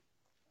 actually.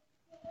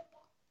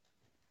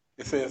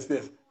 It says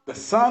this: the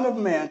Son of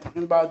Man,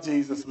 talking about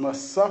Jesus,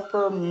 must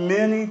suffer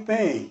many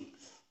things.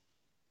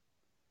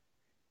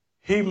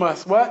 He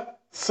must what?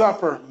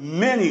 Suffer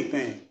many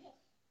things.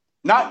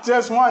 Not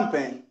just one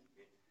thing.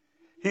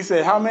 He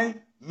said, how many?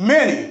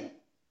 Many.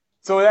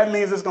 So that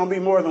means it's going to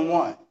be more than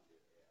one.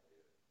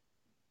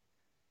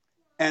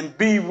 And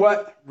be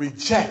what?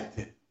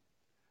 Rejected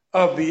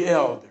of the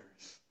elders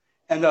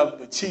and of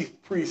the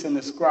chief priests and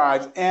the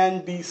scribes,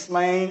 and be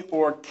slain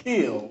or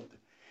killed,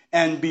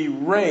 and be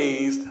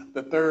raised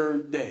the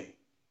third day.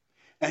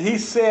 And he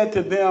said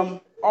to them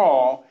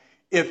all,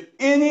 if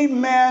any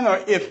man or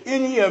if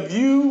any of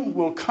you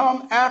will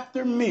come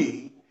after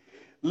me,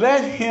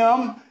 let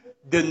him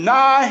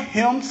deny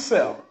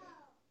himself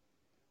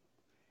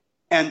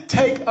and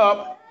take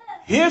up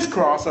his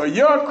cross, or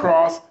your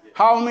cross,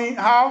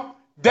 how?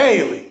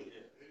 Daily.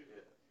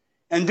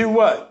 And do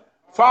what?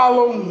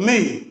 Follow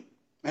me.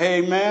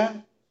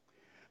 Amen.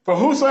 For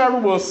whosoever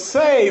will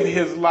save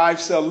his life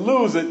shall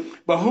lose it,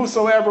 but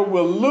whosoever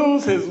will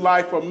lose his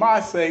life for my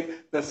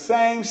sake, the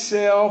same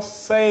shall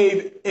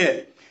save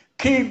it.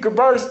 Key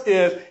verse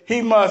is,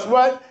 he must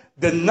what?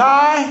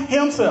 Deny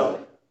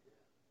himself,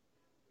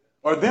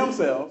 or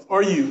themselves,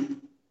 or you,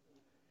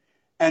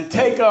 and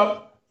take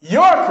up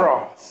your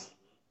cross.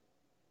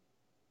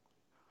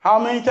 How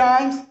many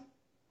times?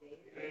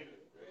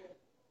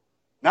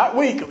 Not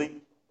weekly.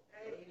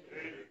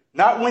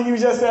 Not when you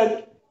just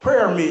at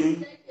prayer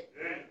meeting.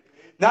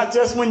 Not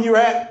just when you're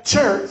at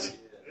church.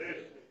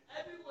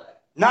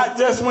 Not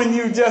just when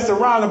you just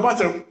around a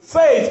bunch of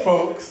saved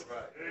folks.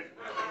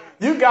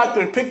 You got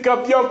to pick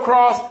up your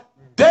cross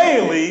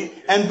daily,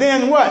 and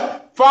then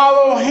what?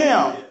 Follow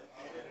him.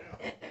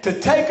 To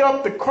take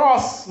up the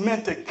cross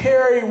meant to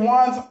carry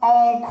one's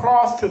own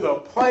cross to the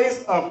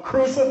place of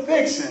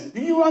crucifixion.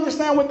 Do you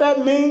understand what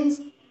that means?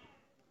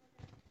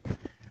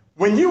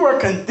 When you were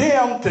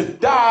condemned to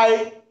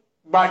die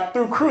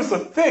through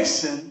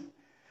crucifixion,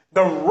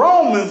 the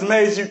Romans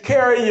made you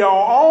carry your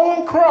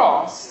own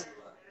cross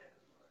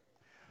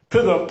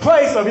to the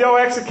place of your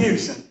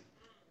execution.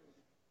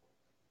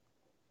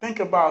 Think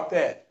about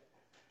that.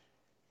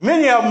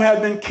 Many of them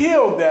had been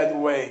killed that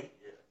way,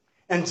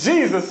 and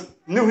Jesus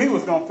knew he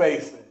was going to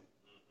face it.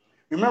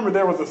 Remember,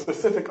 there was a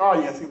specific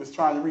audience he was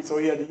trying to reach, so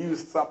he had to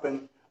use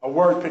something, a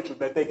word picture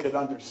that they could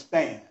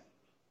understand.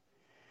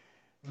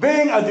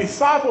 Being a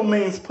disciple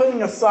means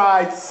putting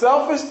aside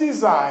selfish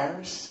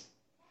desires,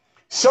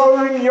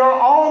 shouldering your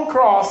own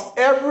cross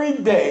every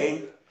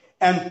day,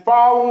 and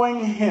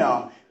following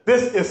him.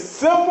 This is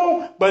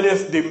simple, but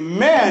it's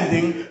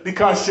demanding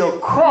because your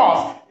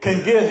cross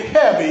can get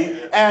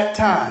heavy at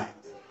times.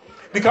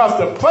 Because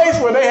the place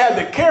where they had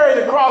to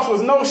carry the cross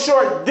was no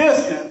short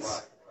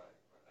distance.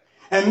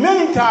 And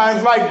many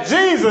times, like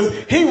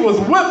Jesus, he was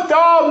whipped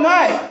all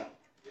night.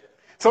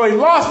 So he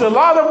lost a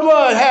lot of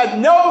blood, had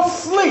no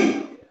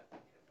sleep.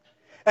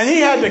 And he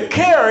had to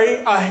carry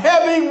a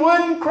heavy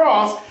wooden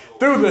cross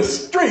through the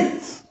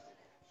streets.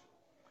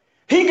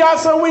 He got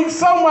so weak,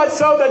 so much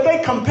so that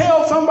they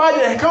compelled somebody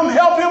to come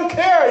help him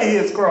carry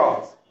his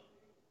cross.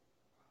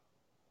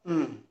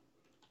 The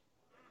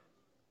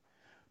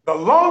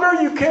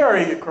longer you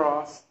carry your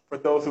cross, for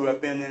those who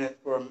have been in it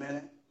for a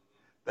minute,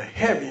 the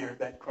heavier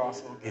that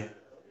cross will get.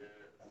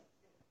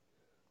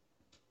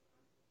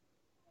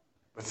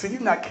 But see,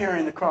 you're not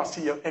carrying the cross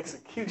to your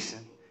execution.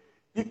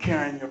 You're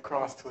carrying your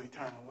cross to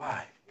eternal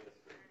life.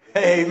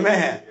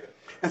 Amen.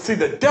 And see,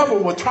 the devil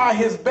will try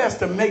his best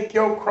to make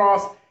your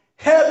cross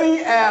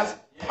heavy as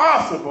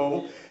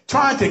possible,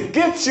 trying to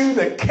get you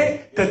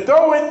to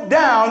throw it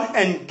down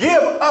and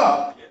give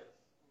up,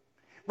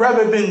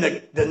 rather than to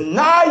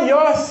deny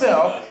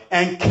yourself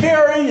and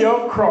carry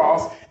your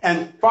cross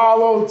and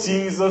follow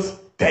Jesus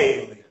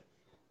daily.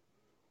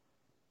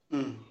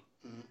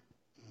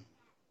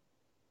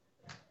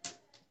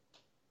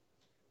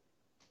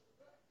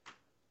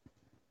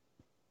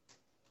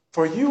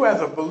 For you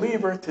as a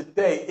believer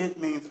today, it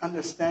means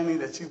understanding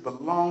that you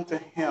belong to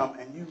him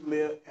and you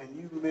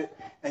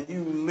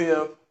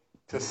live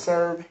to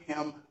serve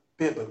him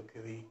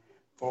biblically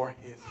for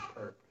his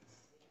purpose.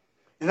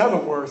 In other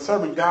words,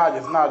 serving God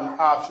is not an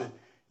option.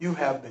 You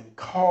have been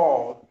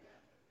called.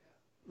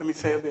 Let me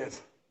say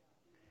this.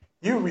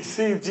 You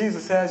received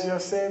Jesus as your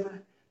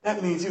Savior.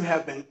 That means you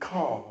have been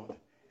called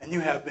and you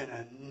have been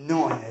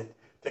anointed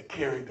to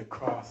carry the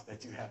cross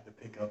that you have to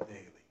pick up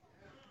daily.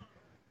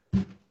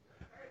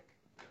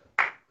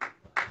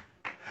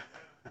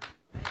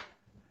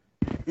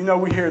 You know,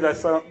 we hear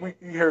that we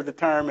hear the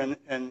term, and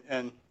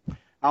I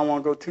don't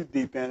want to go too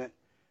deep in it,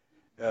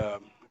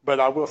 but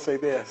I will say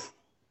this.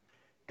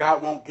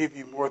 God won't give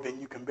you more than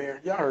you can bear.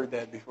 Y'all heard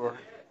that before.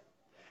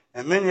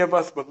 And many of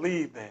us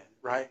believe that,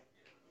 right?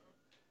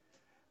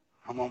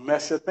 I'm going to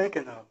mess your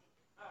thinking up.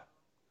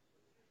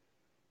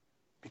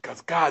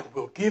 Because God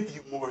will give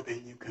you more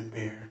than you can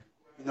bear.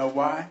 You know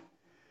why?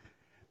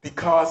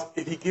 Because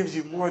if he gives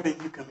you more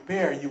than you can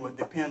bear, you will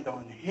depend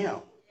on him.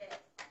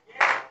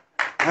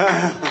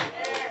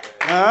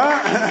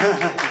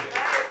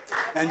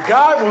 And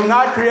God will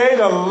not create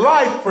a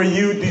life for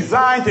you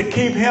designed to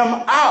keep him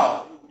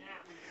out.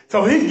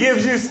 So he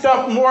gives you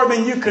stuff more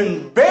than you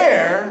can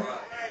bear,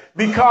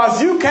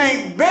 because you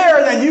can't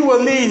bear, then you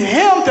will need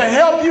him to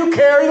help you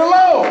carry the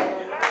load.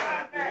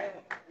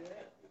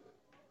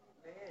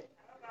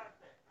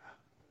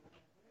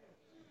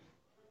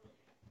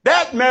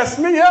 That messed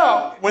me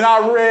up when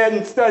I read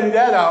and studied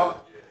that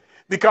out.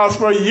 Because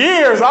for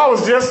years I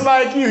was just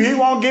like you. He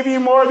won't give you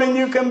more than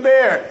you can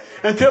bear.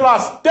 Until I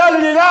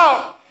studied it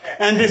out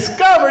and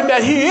discovered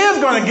that he is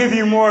going to give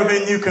you more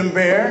than you can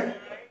bear.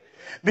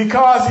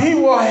 Because he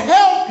will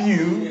help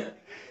you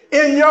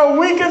in your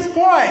weakest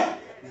point.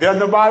 Doesn't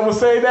the Bible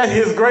say that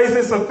his grace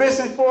is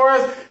sufficient for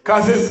us?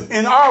 Because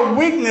in our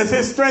weakness,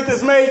 his strength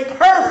is made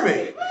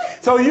perfect.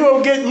 So you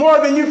will get more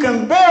than you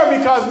can bear,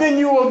 because then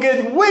you will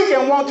get weak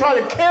and won't try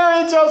to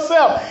carry it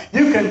yourself.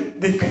 You can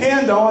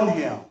depend on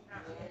him.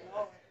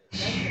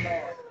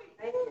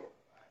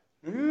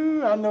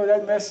 I know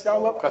that messed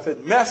y'all up, because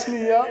it messed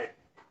me up.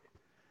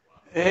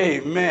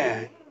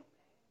 Amen.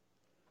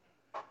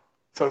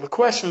 So the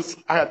questions,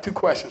 I have two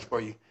questions for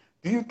you.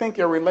 Do you think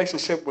your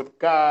relationship with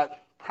God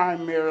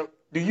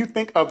do you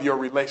think of your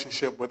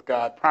relationship with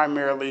God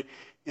primarily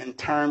in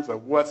terms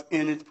of what's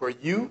in it for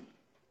you,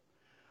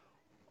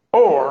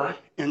 or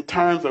in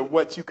terms of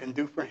what you can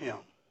do for him?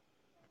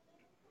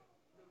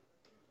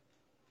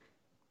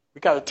 We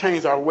got to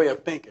change our way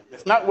of thinking.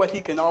 It's not what he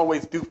can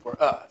always do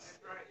for us.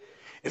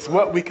 It's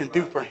what we can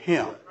do for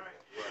him.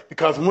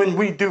 Because when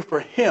we do for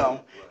him,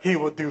 he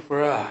will do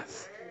for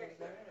us.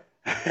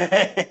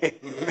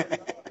 Amen.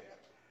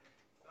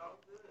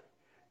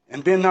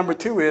 And then number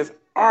two is,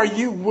 are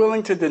you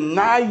willing to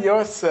deny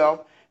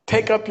yourself,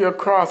 take up your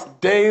cross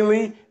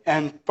daily,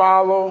 and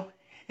follow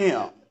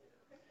him?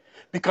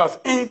 Because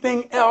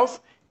anything else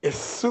is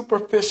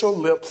superficial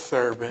lip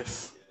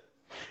service.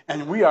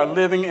 And we are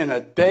living in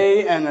a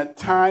day and a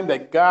time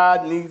that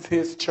God needs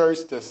his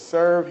church to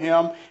serve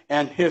him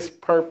and his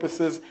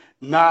purposes,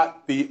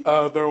 not the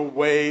other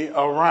way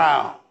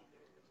around.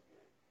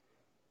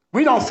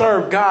 We don't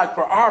serve God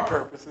for our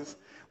purposes.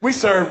 We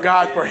serve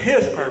God for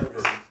his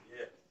purposes.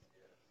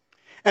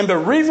 And the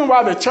reason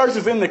why the church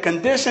is in the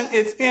condition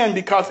it's in,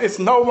 because it's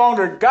no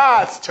longer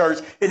God's church.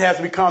 It has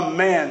become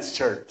man's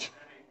church.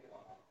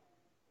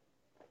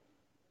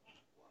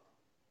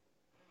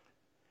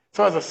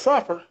 So as a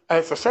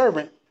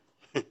servant,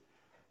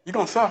 you're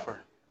going to suffer.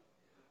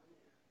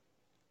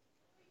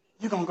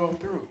 You're going to go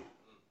through.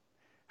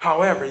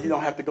 However, you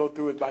don't have to go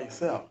through it by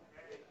yourself.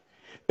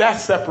 That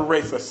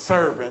separates a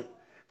servant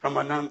from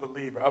an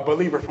unbeliever, a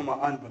believer from an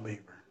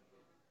unbeliever.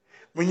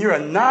 When you're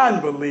a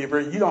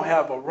non-believer, you don't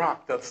have a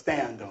rock to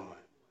stand on.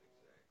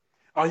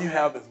 All you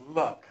have is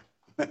luck.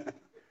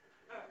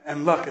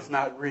 And luck is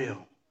not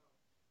real.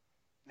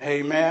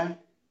 Amen.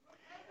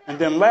 And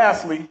then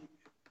lastly,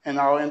 and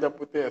I'll end up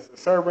with this, a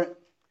servant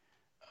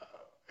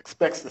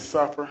expects to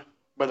suffer,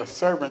 but a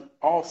servant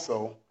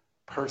also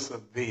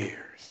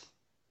perseveres.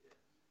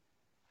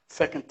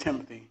 2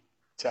 Timothy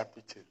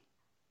chapter 2.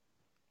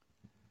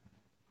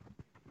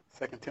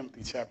 2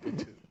 Timothy chapter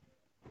 2.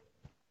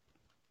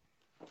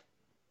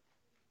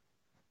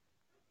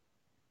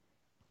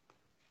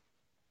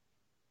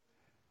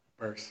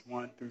 Verse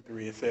 1 through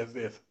 3, it says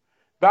this.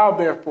 Thou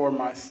therefore,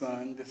 my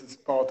son, this is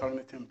Paul talking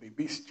to Timothy,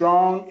 be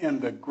strong in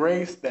the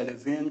grace that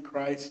is in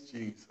Christ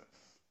Jesus.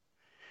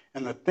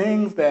 And the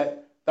things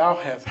that thou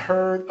hast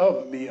heard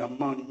of me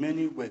among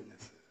many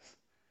witnesses,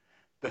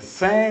 the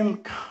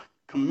same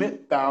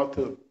commit thou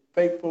to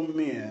faithful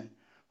men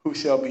who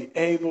shall be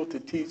able to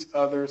teach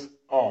others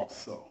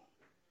also.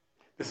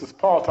 This is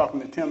Paul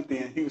talking to Timothy,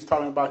 and he was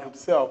talking about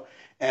himself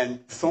and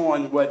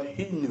sowing what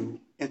he knew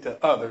into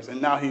others.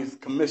 And now he's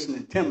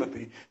commissioning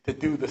Timothy to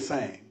do the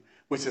same,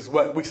 which is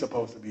what we're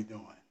supposed to be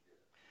doing.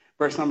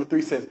 Verse number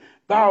 3 says,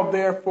 thou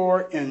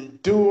therefore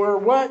endure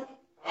what?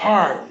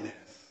 Hardness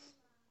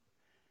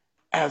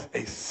as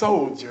a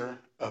soldier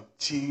of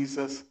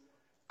Jesus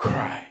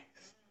Christ.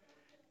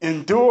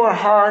 Endure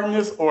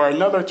hardness, or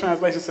another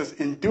translation says,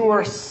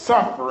 endure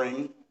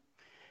suffering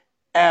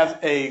as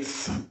a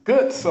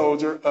good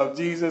soldier of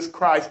Jesus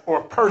Christ,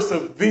 or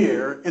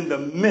persevere in the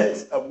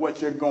midst of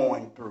what you're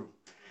going through.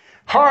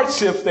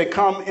 Hardships, they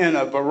come in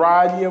a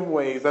variety of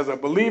ways. As a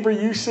believer,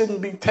 you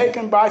shouldn't be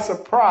taken by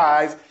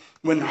surprise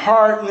when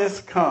hardness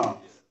comes.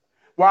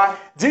 Why?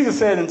 Jesus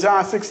said in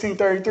John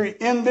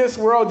 16:33, in this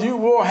world you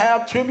will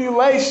have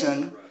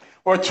tribulation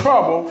or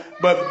trouble,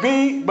 but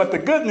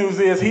the good news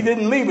is he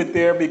didn't leave it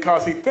there,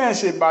 because he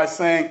finished it by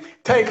saying,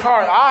 take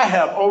heart, I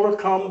have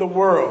overcome the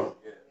world.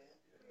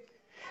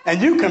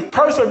 And you can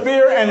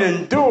persevere and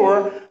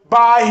endure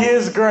by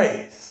his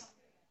grace.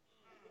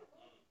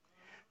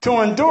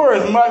 To endure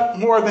is much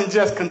more than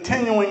just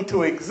continuing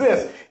to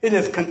exist. It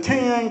is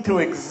continuing to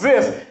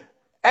exist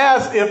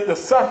as if the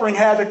suffering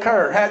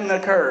hadn't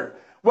occurred.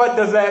 What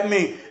does that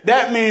mean?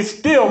 That means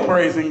still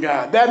praising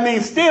God. That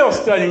means still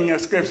studying your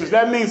scriptures.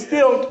 That means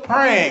still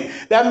praying.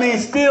 That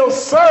means still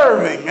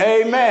serving.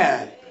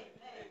 Amen.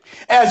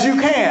 As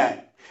you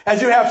can.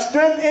 As you have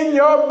strength in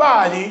your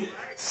body,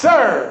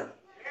 serve.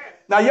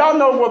 Now, y'all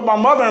know what my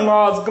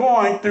mother-in-law is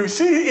going through.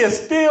 She is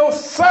still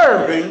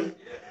serving.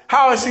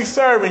 How is she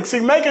serving?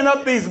 She's making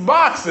up these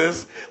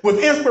boxes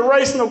with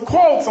inspirational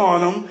quotes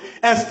on them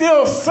and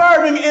still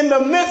serving in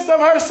the midst of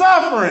her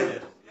suffering.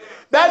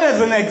 That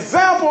is an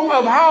example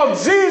of how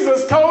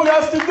Jesus told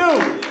us to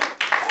do.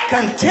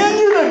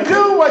 Continue to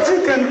do what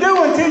you can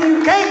do until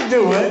you can't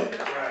do it.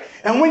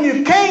 And when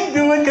you can't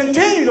do it,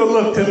 continue to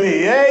look to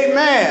me.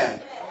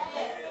 Amen.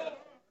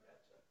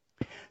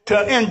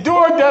 To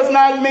endure does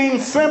not mean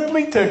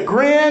simply to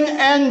grin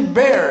and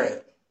bear it.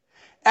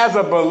 As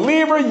a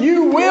believer,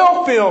 you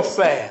will feel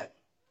sad.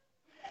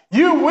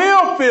 You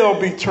will feel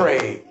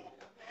betrayed.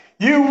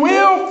 You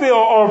will feel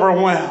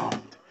overwhelmed.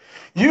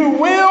 You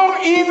will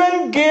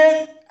even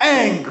get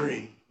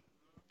angry.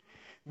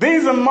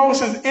 These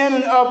emotions in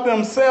and of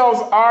themselves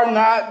are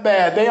not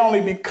bad. They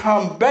only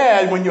become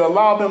bad when you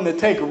allow them to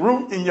take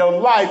root in your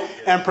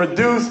life and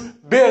produce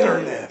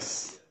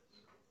bitterness.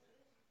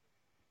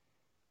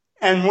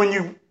 And when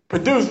you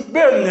produce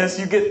bitterness,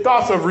 you get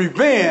thoughts of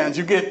revenge,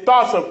 you get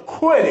thoughts of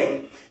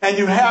quitting, and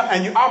you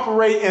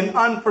operate in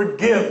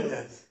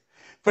unforgiveness,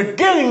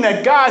 forgetting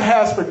that God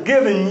has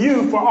forgiven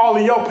you for all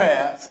of your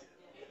past.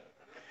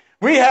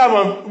 We have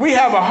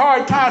a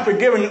hard time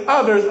forgiving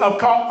others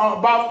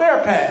about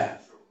their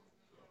past.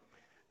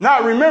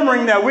 Not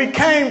remembering that we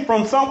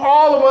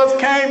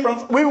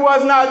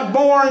was not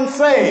born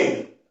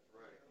saved.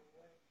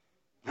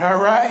 All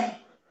right?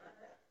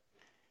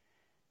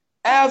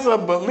 As a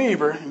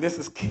believer, and this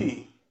is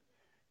key,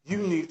 you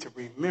need to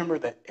remember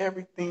that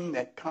everything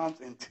that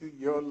comes into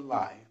your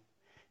life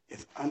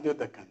is under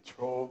the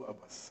control of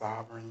a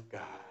sovereign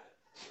God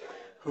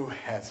who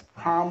has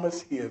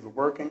promised he is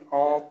working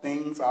all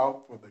things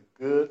out for the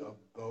good of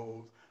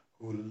those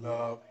who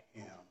love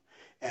him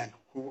and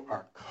who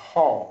are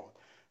called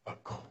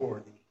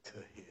according to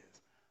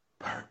his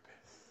purpose.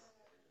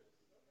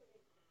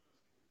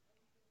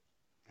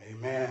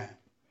 Amen.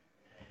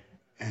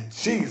 And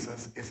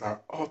Jesus is our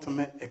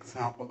ultimate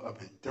example of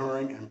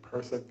enduring and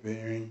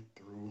persevering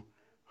through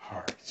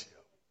hardship.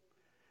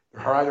 The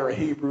writer of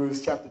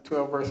Hebrews chapter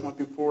 12, verse 1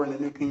 through 4 in the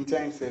New King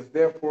James says,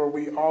 therefore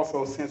we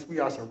also, since we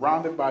are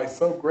surrounded by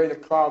so great a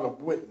cloud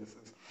of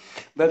witnesses,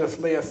 let us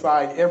lay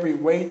aside every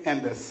weight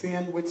and the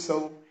sin which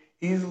so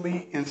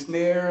easily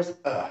ensnares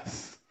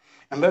us.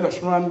 And let us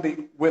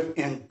run with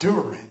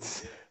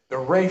endurance the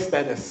race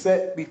that is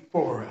set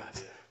before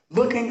us,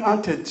 looking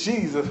unto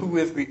Jesus, who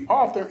is the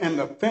author and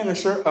the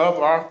finisher of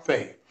our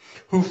faith,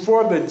 who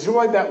for the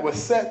joy that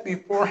was set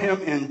before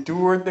him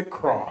endured the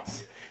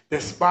cross,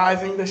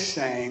 despising the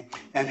shame,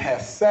 and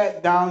has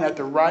sat down at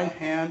the right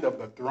hand of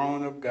the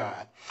throne of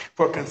God.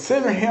 For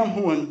consider him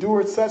who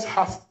endured such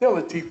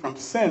hostility from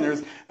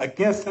sinners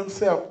against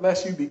himself,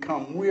 lest you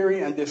become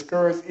weary and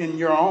discouraged in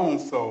your own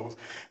souls.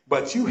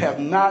 But you have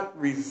not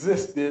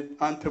resisted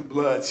unto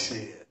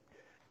bloodshed,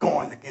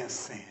 going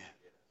against sin.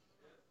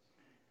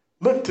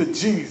 Look to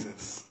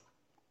Jesus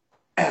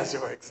as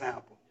your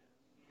example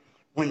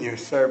when you're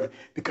serving,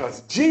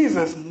 because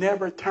Jesus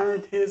never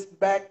turned his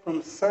back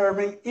from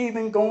serving,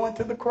 even going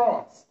to the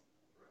cross.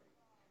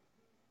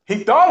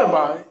 He thought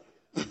about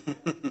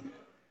it,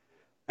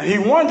 and he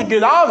wanted to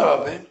get out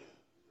of it.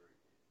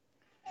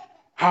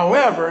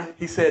 However,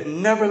 he said,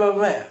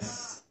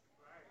 nevertheless,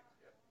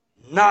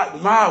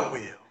 not my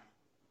will,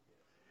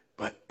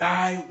 but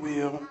thy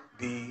will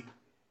be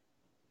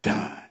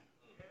done.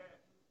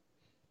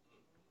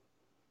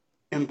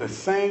 In the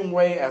same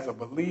way, as a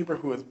believer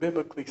who is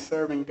biblically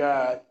serving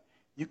God,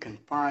 you can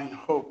find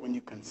hope when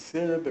you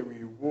consider the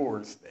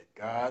rewards that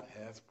God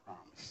has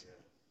promised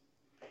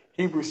you.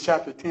 Hebrews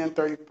chapter 10,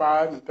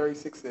 35 and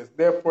 36 says,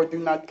 therefore do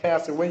not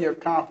cast away your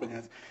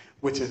confidence,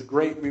 which is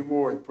great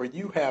reward, for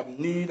you have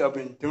need of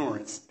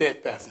endurance,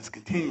 steadfastness,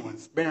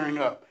 continuance, bearing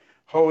up,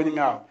 holding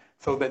out,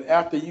 so that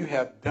after you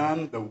have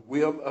done the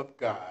will of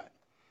God,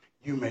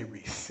 you may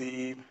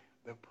receive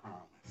the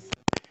promise.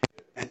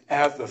 And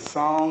as the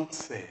song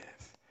says,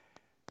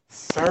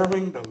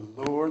 serving the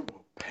Lord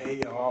will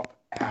pay off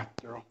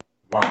after a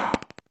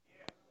while.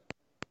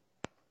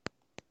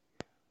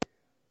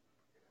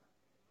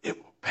 It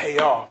will pay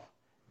off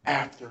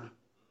after a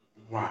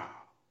while.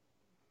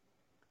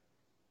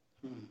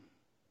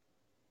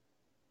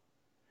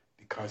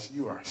 Because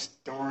you are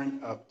storing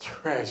up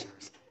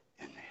treasures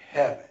in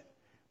heaven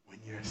when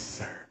you're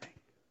serving.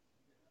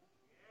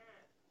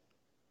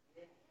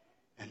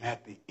 And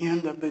at the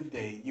end of the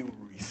day, you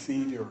will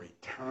receive your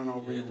eternal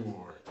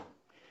reward.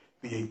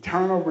 The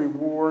eternal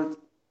reward,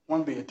 one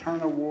of the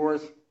eternal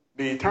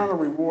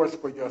rewards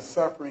for your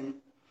suffering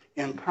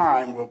in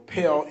time will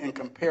pale in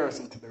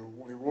comparison to the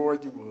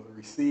reward you will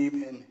receive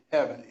in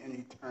heaven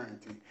in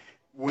eternity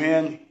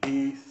when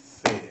he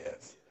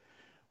says,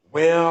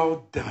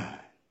 well done,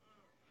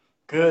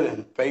 good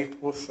and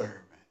faithful servant.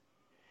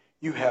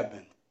 You have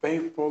been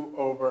faithful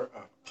over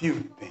a few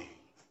things.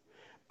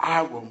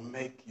 I will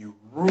make you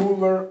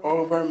ruler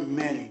over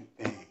many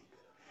things.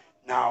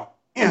 Now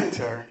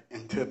enter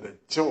into the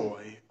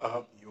joy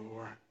of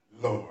your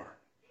Lord.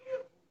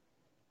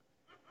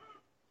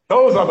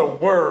 Those are the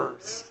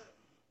words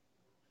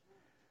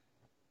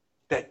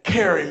that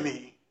carry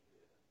me,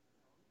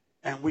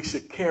 and we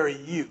should carry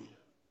you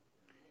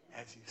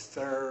as you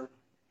serve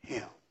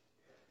him.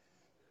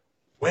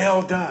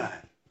 Well done,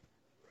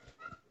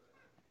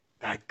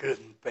 thy good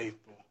and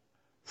faithful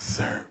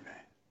servant.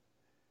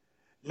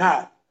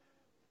 Not,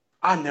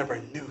 I never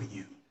knew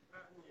you.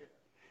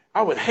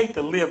 I would hate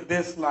to live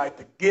this life,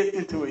 to get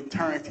into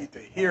eternity, to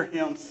hear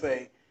him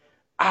say,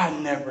 I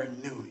never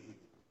knew you.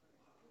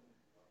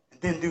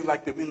 And then do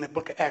like in the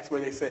book of Acts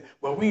where they said,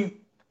 well, we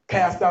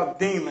cast out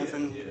demons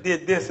and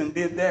did this and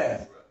did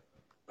that.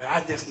 But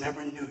I just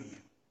never knew you.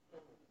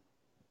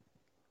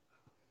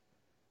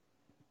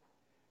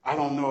 I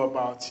don't know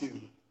about you,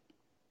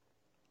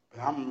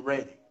 but I'm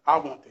ready. I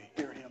want to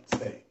hear him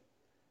say,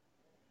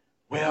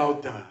 well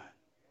done,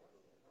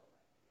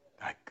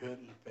 thy good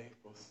and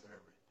faithful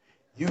servant.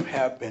 You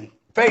have been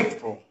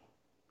faithful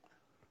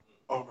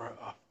over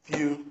a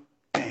few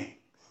things.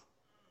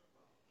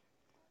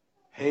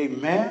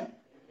 Amen.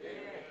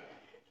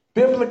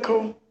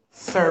 Biblical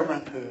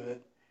servanthood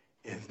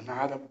is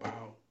not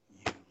about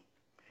you.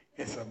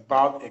 It's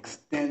about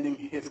extending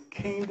his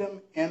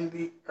kingdom in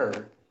the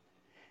earth.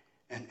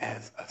 And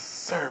as a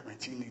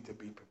servant, you need to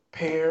be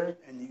prepared,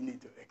 and you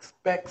need to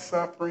expect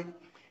suffering,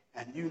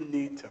 and you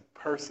need to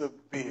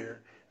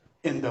persevere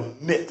in the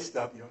midst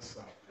of your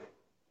suffering.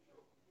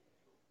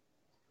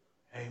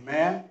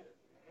 Amen?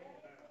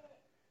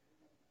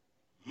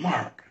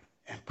 Mark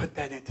and put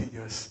that into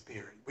your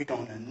spirit.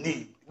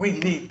 We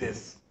need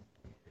this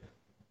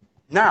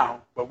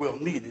now, but we'll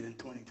need it in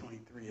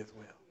 2023 as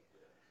well.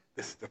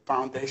 This is the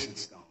foundation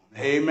stone.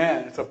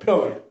 Amen. It's a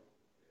pillar.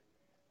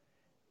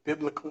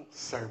 Biblical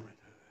servanthood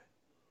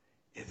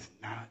is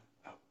not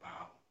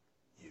about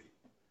you.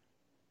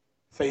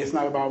 Say, it's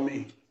not about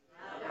me.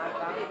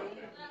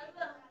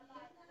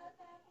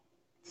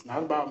 It's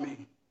not about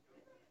me.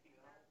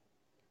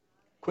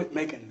 Quit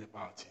making it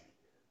about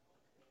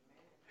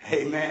you.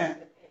 Amen.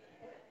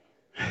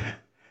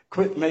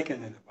 Quit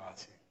making it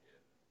about you.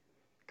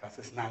 Because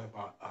it's not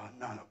about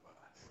none of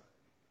us.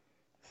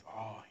 It's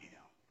all him.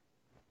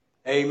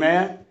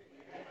 Amen.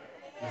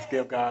 Let's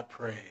give God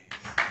praise.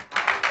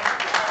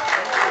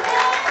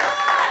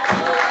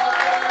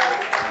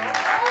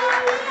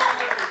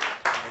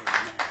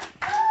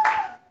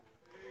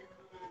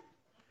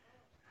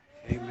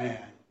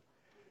 Amen.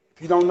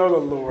 If you don't know the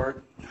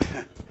Lord,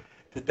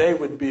 today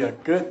would be a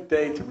good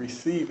day to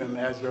receive him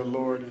as your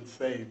Lord and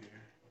Savior.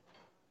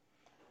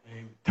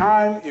 And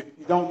time, if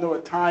you don't know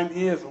what time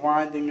is,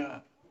 winding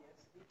up.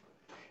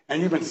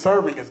 And even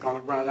serving is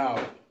going to run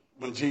out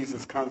when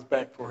Jesus comes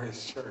back for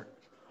his church,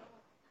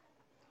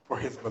 for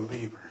his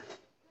believers.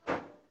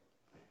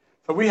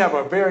 So we have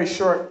a very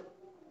short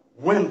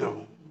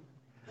window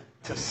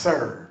to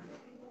serve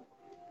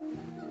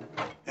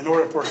in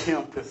order for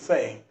him to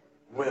say,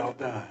 well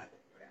done.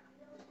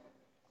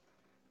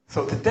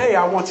 So today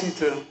I want you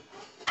to,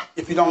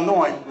 if you don't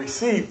know him,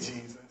 receive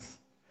Jesus.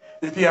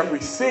 If you have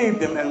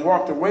received him and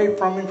walked away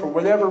from him for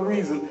whatever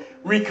reason,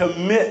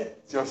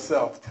 recommit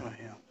yourself to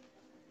him.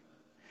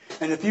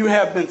 And if you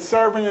have been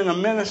serving in a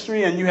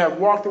ministry and you have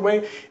walked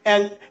away,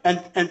 and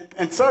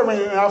serving,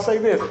 and I'll say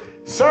this,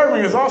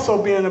 serving is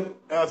also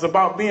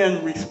about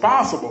being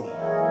responsible.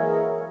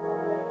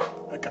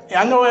 Okay.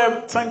 I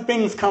know some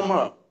things come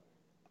up,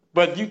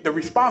 but the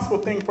responsible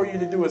thing for you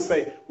to do is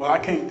say, well, I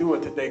can't do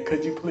it today.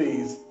 Could you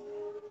please?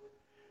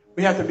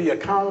 We have to be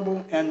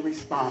accountable and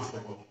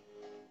responsible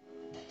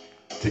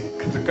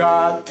to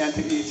God and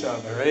to each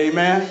other.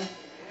 Amen?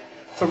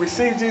 So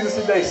receive Jesus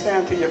today.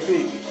 Stand to your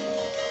feet.